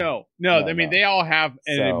 No. I mean, they all have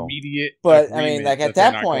an immediate. But I mean, like at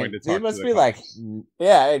that point, there must be like,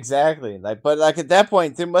 yeah, exactly. Like, but like at that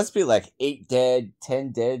point, there must be like 8 dead,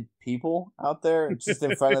 10 dead people out there just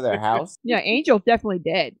in front of their house. Yeah, Angel's definitely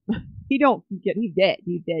dead. He's dead.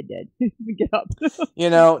 He's dead. Get up.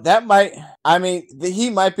 That might. I mean, he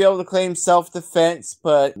might be able to claim self-defense,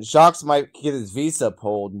 but Jacques might get his visa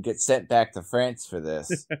pulled and get sent back to France for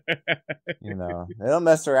this. They don't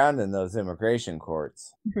mess around in those immigration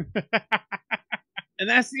courts. And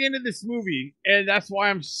that's the end of this movie, and that's why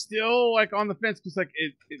I'm still like on the fence, because like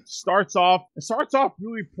it starts off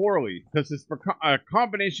really poorly because it's for a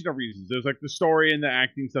combination of reasons. There's like the story and the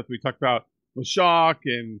acting stuff we talked about with Jacques,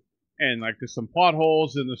 and like there's some plot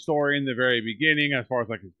holes in the story in the very beginning as far as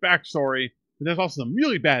like his backstory. But there's also some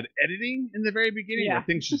really bad editing in the very beginning where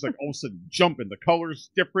things just like all of a sudden jump and the colors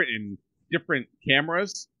different in different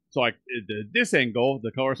cameras. So like this angle,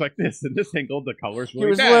 the color's like this, and this angle, the color's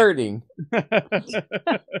really bad. He was learning.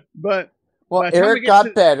 But Eric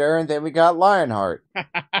got better, and then we got Lionheart.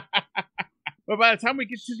 But by the time we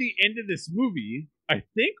get to the end of this movie, I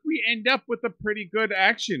think we end up with a pretty good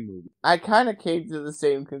action movie. I kind of came to the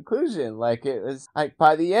same conclusion. Like, it was like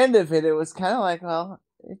by the end of it, it was kind of like, well,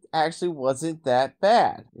 it actually wasn't that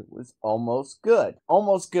bad. It was almost good.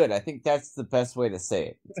 Almost good. I think that's the best way to say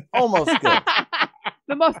it. It's almost good.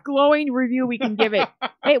 The most glowing review we can give it.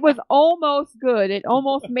 It was almost good. It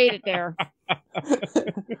almost made it there.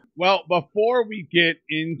 Well, before we get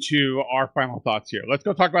into our final thoughts here, let's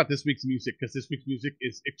go talk about this week's music, because this week's music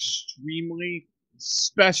is extremely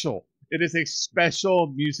special. It is a special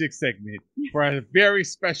music segment for a very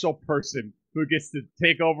special person who gets to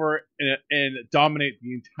take over and dominate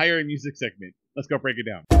the entire music segment. Let's go break it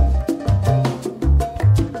down.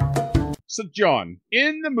 So, John,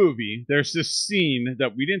 in the movie, there's this scene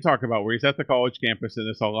that we didn't talk about where he's at the college campus and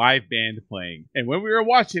there's a live band playing. And when we were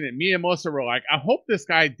watching it, me and Melissa were like, I hope this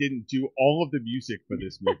guy didn't do all of the music for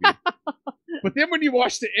this movie. But then when you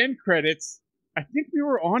watch the end credits, I think we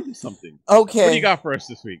were on to something. Okay. What do you got for us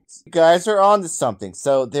this week? You guys are on to something.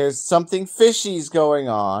 So there's something fishy's going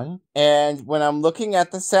on. And when I'm looking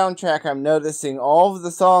at the soundtrack, I'm noticing all of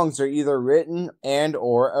the songs are either written and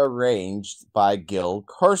or arranged by Gil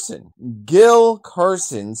Carson. Gil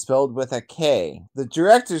Carson, spelled with a K. The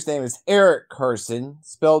director's name is Eric Carson,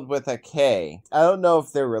 spelled with a K. I don't know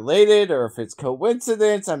if they're related or if it's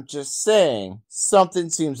coincidence. I'm just saying something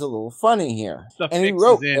seems a little funny here. And he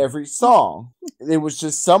wrote every song. It was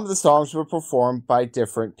just some of the songs were performed by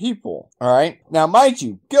different people. All right. Now, mind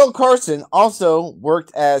you, Gil Carson also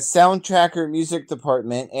worked as soundtracker music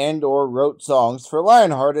department and or wrote songs for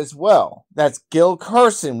Lionheart as well. That's Gil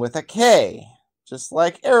Carson with a K. Just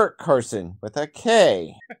like Eric Carson with a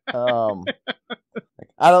K.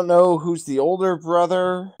 I don't know who's the older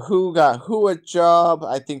brother, who got who a job.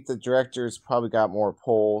 I think the director's probably got more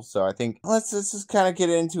pull. So I think let's just kind of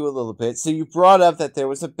get into a little bit. So you brought up that there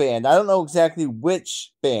was a band. I don't know exactly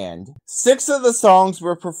which band. 6 of the songs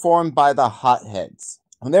were performed by the Hotheads.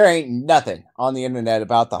 And there ain't nothing on the internet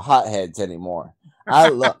about the Hotheads anymore.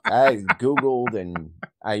 I Googled and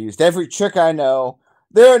I used every trick I know.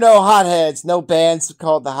 There are no Hotheads, no bands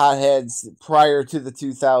called the Hotheads prior to the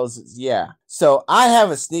 2000s. Yeah. So I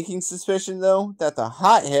have a sneaking suspicion, though, that the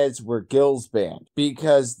Hotheads were Gil's band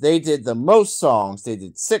because they did the most songs. They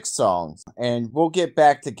did 6 songs. And we'll get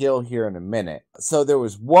back to Gil here in a minute. So there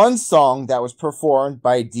was one song that was performed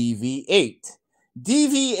by DV8.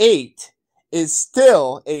 DV8 is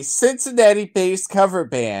still a Cincinnati-based cover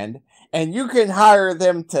band. And you can hire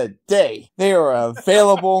them today. They are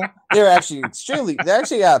available. They actually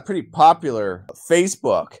got a pretty popular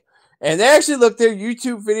Facebook. And they actually their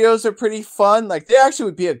YouTube videos are pretty fun. Like, they actually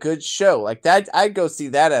would be a good show. Like, that, I'd go see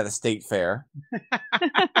that at a state fair.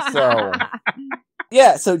 So,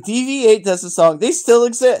 yeah, so DV8 does a song. They still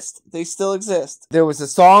exist. There was a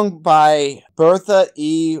song by Bertha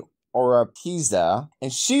E. Oropeza.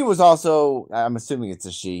 And she was also, I'm assuming it's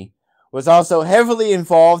a she, was also heavily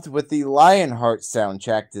involved with the Lionheart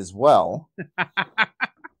soundtrack as well.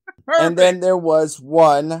 And then there was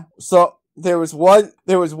one song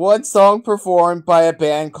performed by a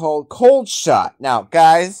band called Cold Shot. Now,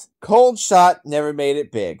 guys, Cold Shot never made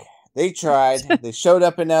it big. They tried. They showed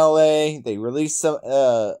up in LA. They released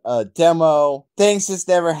a demo. Things just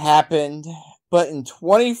never happened. But in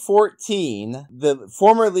 2014, the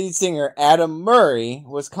former lead singer Adam Murray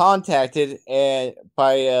was contacted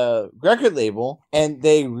by a record label, and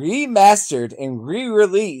they remastered and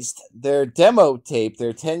re-released their demo tape,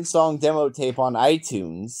 their 10-song demo tape on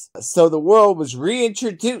iTunes. So the world was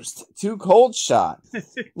reintroduced to Cold Shot.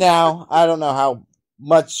 Now, I don't know how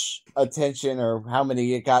much attention or how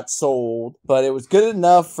many it got sold, but it was good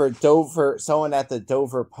enough for someone at the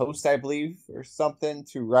Dover Post, I believe, or something,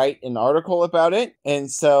 to write an article about it. And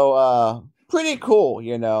so pretty cool,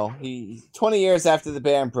 you know. He 20 years after the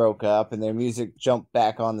band broke up and their music jumped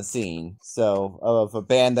back on the scene, so of a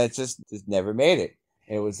band that just never made it.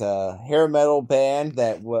 It was a hair metal band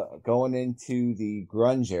that was going into the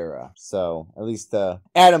grunge era. So at least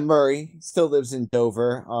Adam Murray still lives in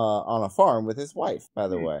Dover on a farm with his wife, by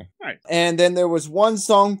the way. Right. And then there was one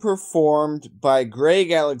song performed by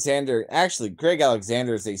Greg Alexander. Actually, Greg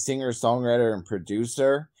Alexander is a singer, songwriter, and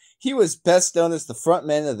producer. He was best known as the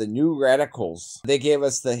frontman of the New Radicals. They gave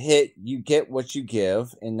us the hit You Get What You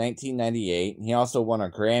Give in 1998. He also won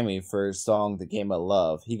a Grammy for his song The Game of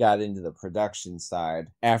Love. He got into the production side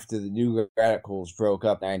after the New Radicals broke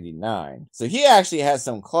up in 99. So he actually has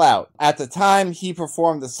some clout. At the time he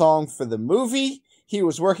performed the song for the movie, he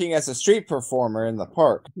was working as a street performer in the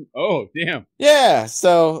park. Oh, damn. Yeah,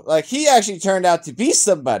 so like he actually turned out to be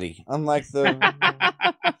somebody, unlike the...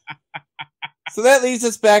 So that leads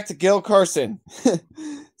us back to Gil Carson.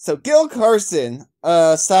 So Gil Carson,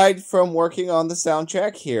 aside from working on the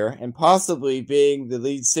soundtrack here and possibly being the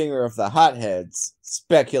lead singer of the Hotheads,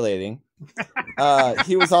 speculating,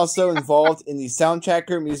 he was also involved in the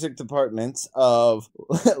soundtracker music departments of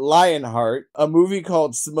Lionheart, a movie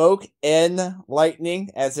called Smoke N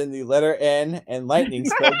Lightning, as in the letter N, and lightning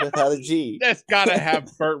spelled without a G. That's gotta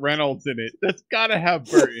have Burt Reynolds in it. That's gotta have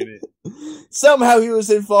Burt in it. Somehow he was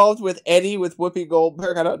involved with Eddie with Whoopi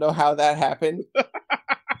Goldberg. I don't know how that happened.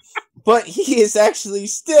 But he is actually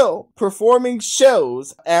still performing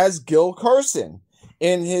shows as Gil Carson.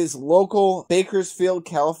 in his local Bakersfield,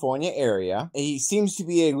 California area. He seems to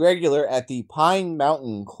be a regular at the Pine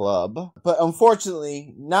Mountain Club, but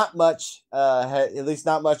unfortunately, not much, at least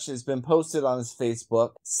not much has been posted on his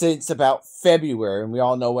Facebook since about February, and we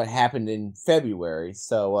all know what happened in February.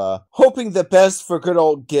 So, hoping the best for good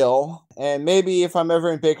old Gil, and maybe if I'm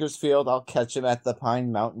ever in Bakersfield, I'll catch him at the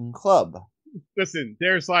Pine Mountain Club. Listen,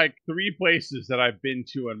 there's like 3 places that I've been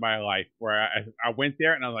to in my life where I went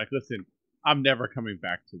there and I'm like, listen, I'm never coming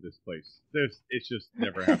back to this place. It's just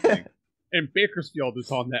never happening. And Bakersfield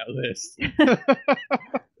is on that list.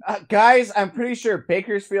 Guys, I'm pretty sure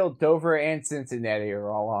Bakersfield, Dover, and Cincinnati are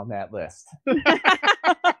all on that list.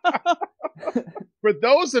 For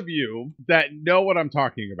those of you that know what I'm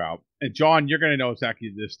talking about, and John, you're going to know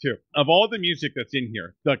exactly this too. Of all the music that's in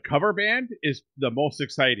here, the cover band is the most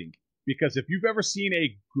exciting. Because if you've ever seen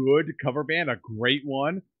a good cover band, a great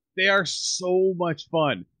one, they are so much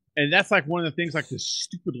fun. And that's like one of the things, like the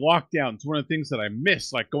stupid lockdowns, one of the things that I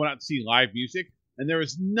miss, like going out and seeing live music. And there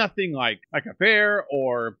is nothing like a fair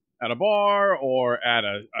or at a bar or at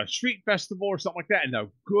a street festival or something like that. And a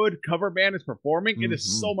good cover band is performing. It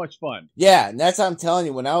is so much fun. Yeah, and that's what I'm telling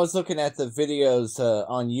you. When I was looking at the videos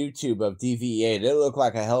on YouTube of DV8, it looked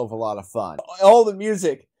like a hell of a lot of fun. All the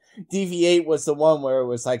music. DV8 was the one where it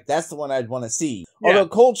was like, that's the one I'd want to see. Yeah. Although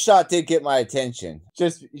Cold Shot did get my attention,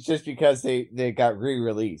 just because they got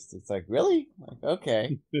re-released. It's like, really? Like,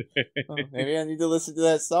 okay. Well, maybe I need to listen to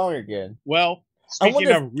that song again. Well, I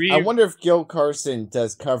wonder if Gil Carson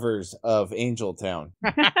does covers of Angel Town.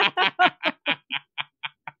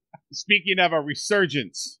 Speaking of a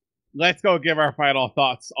resurgence, let's go give our final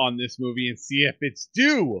thoughts on this movie and see if it's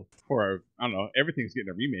due for, I don't know, everything's getting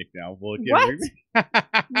a remake now. Will it get a remake?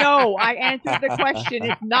 No, I answered the question.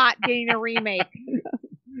 It's not getting a remake.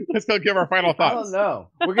 Let's go give our final thoughts. I don't know.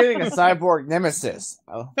 We're getting a cyborg nemesis.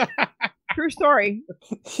 True story.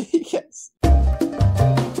 Yes.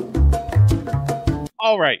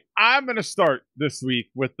 All right. I'm going to start this week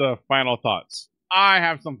with the final thoughts. I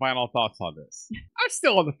have some final thoughts on this. I'm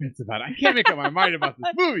still on the fence about it. I can't make up my mind about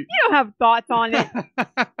this movie. You don't have thoughts on it.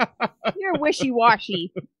 You're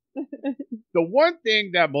wishy-washy. The one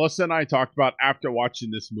thing that Melissa and I talked about after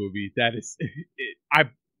watching this movie, that is,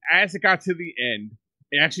 as it got to the end,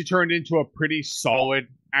 it actually turned into a pretty solid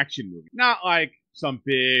action movie. Not like some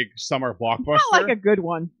big summer blockbuster. Not like a good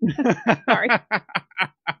one. Sorry.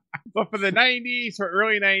 But for the 90s, for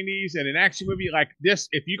early 90s, and an action movie like this,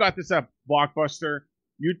 if you got this a blockbuster,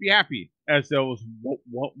 you'd be happy, as though it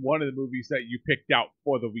was one of the movies that you picked out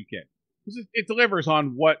for the weekend. It delivers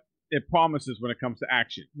on what it promises when it comes to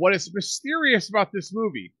action. What is mysterious about this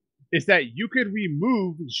movie is that you could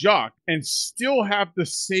remove Jacque and still have the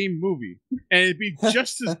same movie, and it'd be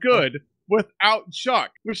just as good without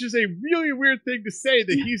Jacque, which is a really weird thing to say,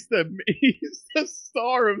 that he's the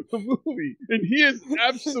star of the movie, and he is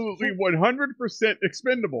absolutely 100%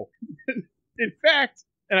 expendable. In fact,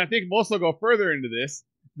 and I think Melissa will go further into this,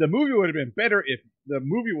 the movie would have been better if the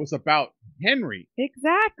movie was about Henry.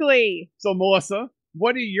 Exactly. So, Melissa,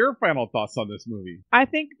 what are your final thoughts on this movie? I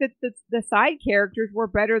think that the side characters were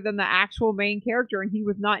better than the actual main character, and he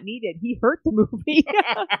was not needed. He hurt the movie.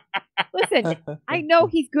 Listen, I know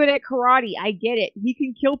he's good at karate. I get it. He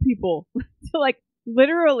can kill people. So, like,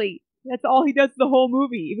 literally, that's all he does the whole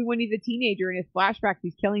movie. Even when he's a teenager in his flashbacks,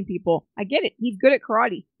 he's killing people. I get it. He's good at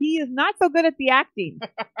karate. He is not so good at the acting.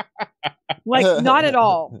 Like, not at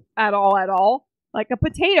all. At all. Like, a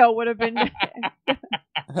potato would have been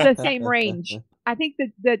the same range. I think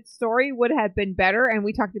that the story would have been better, and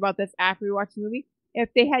we talked about this after we watched the movie, if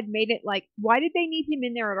they had made it like, why did they need him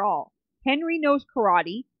in there at all? Henry knows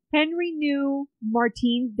karate. Henry knew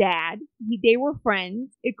Martine's dad. They were friends.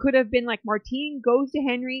 It could have been like Martine goes to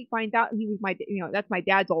Henry, finds out he was that's my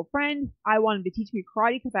dad's old friend. I want him to teach me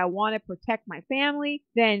karate because I want to protect my family.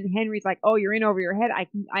 Then Henry's like, oh, you're in over your head.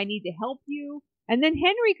 I need to help you. And then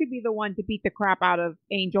Henry could be the one to beat the crap out of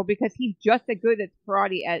Angel because he's just as good at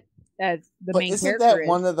karate as the main character. Isn't that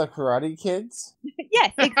one of the Karate Kids?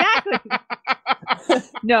 Yes, exactly.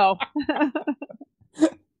 No.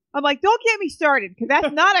 I'm like, don't get me started, because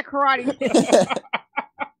that's not a Karate Kid.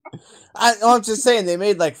 I'm just saying, they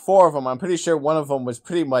made like 4 of them. I'm pretty sure one of them was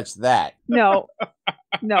pretty much that. No.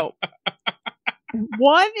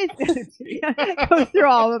 One is goes through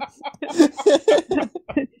all of them.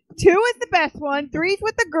 2 is the best one. 3's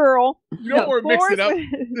with the girl. You know, we're mixing up.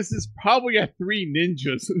 This is probably a 3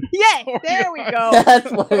 ninjas. Yes, there we go.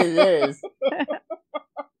 That's what it is.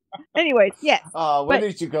 Anyways, yes. Where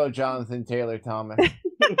did you go, Jonathan Taylor Thomas?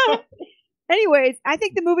 Anyways, I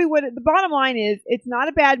think the movie would. The bottom line is, it's not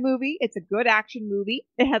a bad movie. It's a good action movie.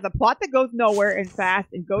 It has a plot that goes nowhere and fast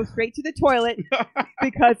and goes straight to the toilet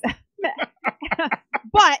because.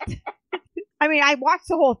 But I mean, I watched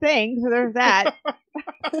the whole thing, so there's that.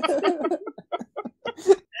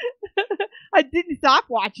 I didn't stop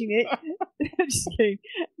watching it. Just kidding.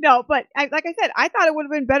 No, but like I said, I thought it would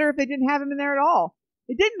have been better if they didn't have him in there at all.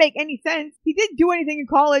 It didn't make any sense. He didn't do anything in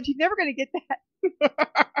college. He's never going to get that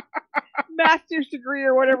master's degree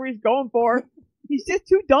or whatever he's going for. He's just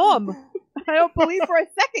too dumb. I don't believe for a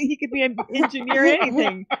second he could be an engineer or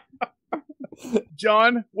anything.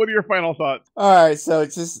 John, what are your final thoughts? All right, so I'm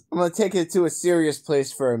going to take it to a serious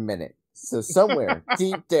place for a minute. So somewhere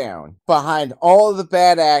deep down, behind all the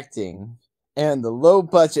bad acting and the low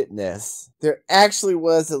budgetness, there actually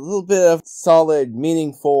was a little bit of solid,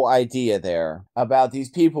 meaningful idea there about these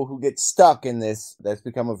people who get stuck in this that's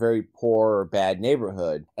become a very poor or bad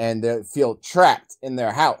neighborhood, and they feel trapped in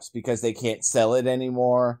their house because they can't sell it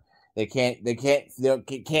anymore. They can't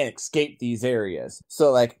escape these areas.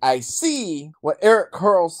 So, like, I see what Eric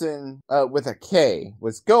Carlson, with a K,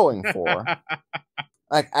 was going for.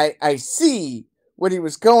 Like, I see what he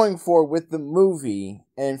was going for with the movie,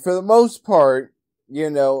 and for the most part, you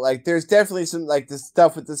know, like, there's definitely some, like, the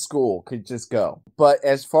stuff with the school could just go. But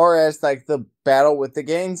as far as, like, the battle with the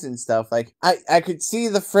gangs and stuff, like, I could see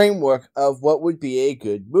the framework of what would be a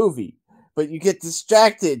good movie. But you get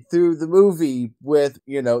distracted through the movie with,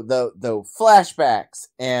 you know, the flashbacks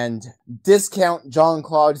and discount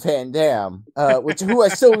Jean-Claude Van Damme, who I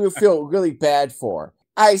still feel really bad for.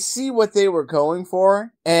 I see what they were going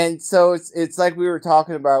for, and so it's like we were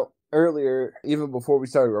talking about earlier, even before we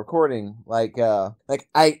started recording. Like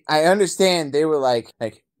I understand they were like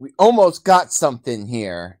we almost got something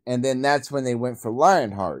here, and then that's when they went for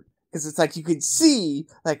Lionheart. Because it's like you could see,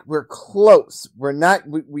 like, we're close. We're not,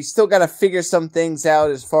 we still got to figure some things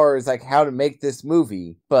out as far as, like, how to make this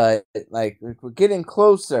movie. But, like, we're getting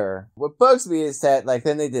closer. What bugs me is that, like,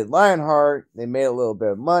 then they did Lionheart, they made a little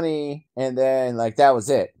bit of money, and then, like, that was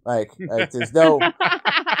it. Like there's no...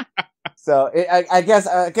 So, I guess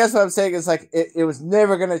what I'm saying is, like, it was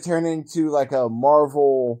never going to turn into, like, a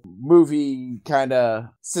Marvel movie kind of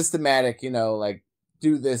systematic, you know, like,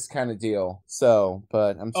 do this kind of deal. So,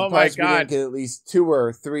 but I'm surprised we didn't get at least 2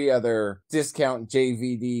 or 3 other discount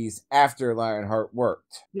JVDs after Lionheart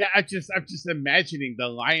worked. Yeah, I'm just imagining the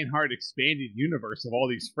Lionheart expanded universe of all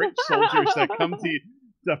these French soldiers that come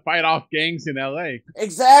to fight off gangs in LA.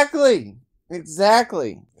 Exactly.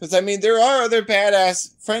 Because, I mean, there are other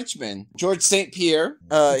badass Frenchmen. George St. Pierre,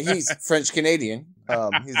 he's French-Canadian.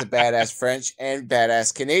 He's a badass French and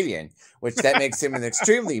badass Canadian, which that makes him an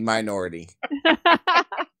extremely minority.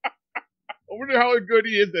 I wonder how good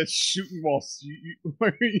he is at shooting while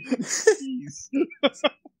wearing skis.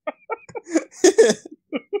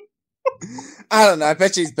 I don't know. I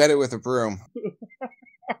bet you he's better with a broom.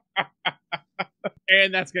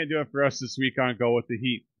 And that's going to do it for us this week on Go With The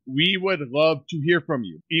Heat. We would love to hear from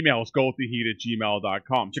you. Email us,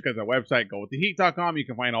 gowiththeheat@gmail.com. Check out our website, gowiththeheat.com. You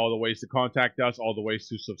can find all the ways to contact us, all the ways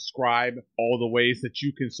to subscribe, all the ways that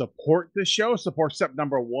you can support the show. Support step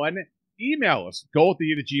number 1. Email us,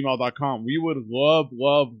 gowiththeheat@gmail.com. We would love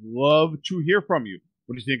to hear from you.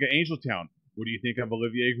 What do you think of Angel Town? What do you think of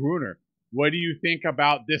Olivier Gruner? What do you think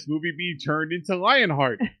about this movie being turned into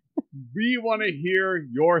Lionheart? We want to hear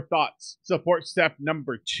your thoughts. Support step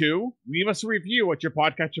number 2. Leave us a review at your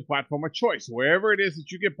podcatcher platform of choice. Wherever it is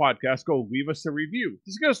that you get podcasts, go leave us a review.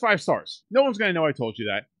 Just give us 5 stars. No one's going to know I told you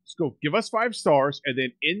that. Just go give us 5 stars, and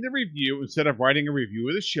then in the review, instead of writing a review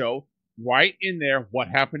of the show, write in there what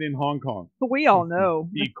happened in Hong Kong. We all know.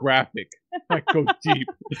 Be graphic. Like, go deep.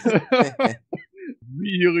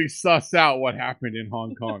 Really suss out what happened in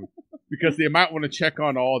Hong Kong. Because they might want to check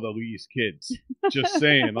on all the Lee's kids. Just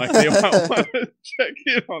saying. Like, they might want to check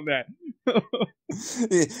in on that.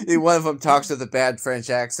 One of them talks with a bad French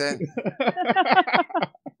accent.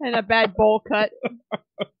 And a bad bowl cut.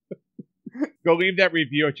 Go leave that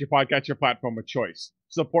review at your podcatcher platform of choice.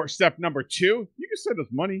 Support step number 2. You can send us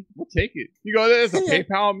money. We'll take it. You go, there's a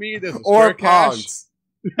PayPal me, there's a or Cash.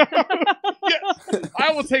 Yes,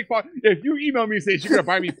 I will take Pogs. If you email me and say you're going to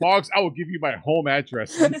buy me Pogs, I will give you my home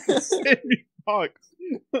address. You can send me Pogs.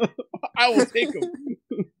 I will take them.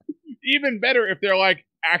 Even better if they're like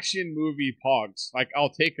action movie Pogs. Like,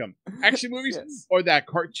 I'll take them. Action movies, yes. Or that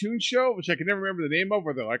cartoon show, which I can never remember the name of,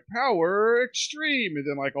 where they're like, Power Extreme, and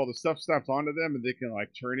then like all the stuff snaps onto them, and they can like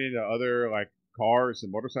turn into other like cars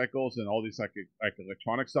and motorcycles, and all these like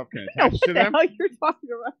electronic stuff can attach to them. What the hell you're talking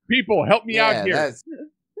about? People, help me out here.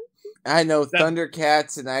 I know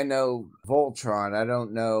Thundercats and I know Voltron. I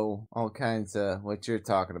don't know all kinds of what you're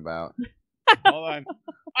talking about. Hold on.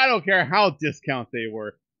 I don't care how discount they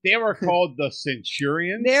were. They were called the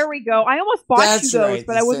Centurions. There we go. I almost bought That's you those, right,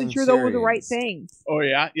 but the I wasn't sure those were the right Centurions. things. Oh,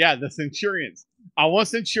 yeah? Yeah, the Centurions. I want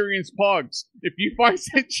Centurions Pogs. If you find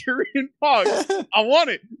Centurion Pogs, I want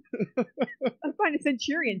it. I'll find a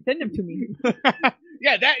Centurion. Send them to me.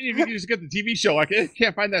 Yeah, that if you can just get the TV show. Like, I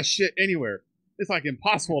can't find that shit anywhere. It's like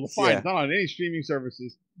impossible to find. Yeah. It's not on any streaming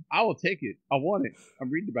services. I will take it. I want it. I'm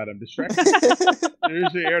reading about it. I'm distracted. It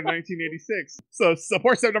usually aired in 1986. So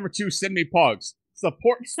support step number 2, send me Pogs.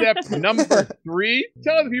 Support step number 3,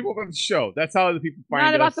 tell other people about the show. That's how other people find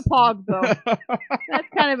Not about us. the Pogs, though. That's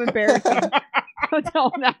kind of embarrassing. Don't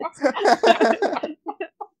tell them that.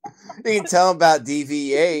 You can tell them about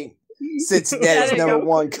DV8, Cincinnati's There you go.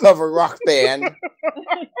 #1 cover rock band.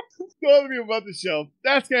 Tell other people about the show.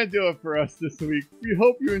 That's going to do it for us this week. We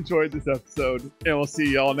hope you enjoyed this episode, and we'll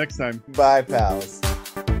see y'all next time. Bye, pals.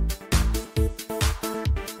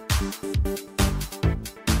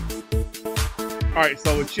 Alright,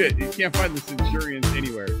 so legit, you can't find the Centurions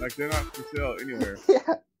anywhere. Like, they're not for sale anywhere.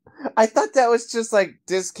 Yeah. I thought that was just like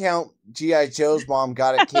discount G.I. Joe's mom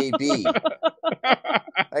got at KB.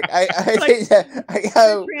 Like I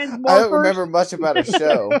don't remember much about her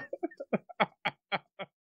show.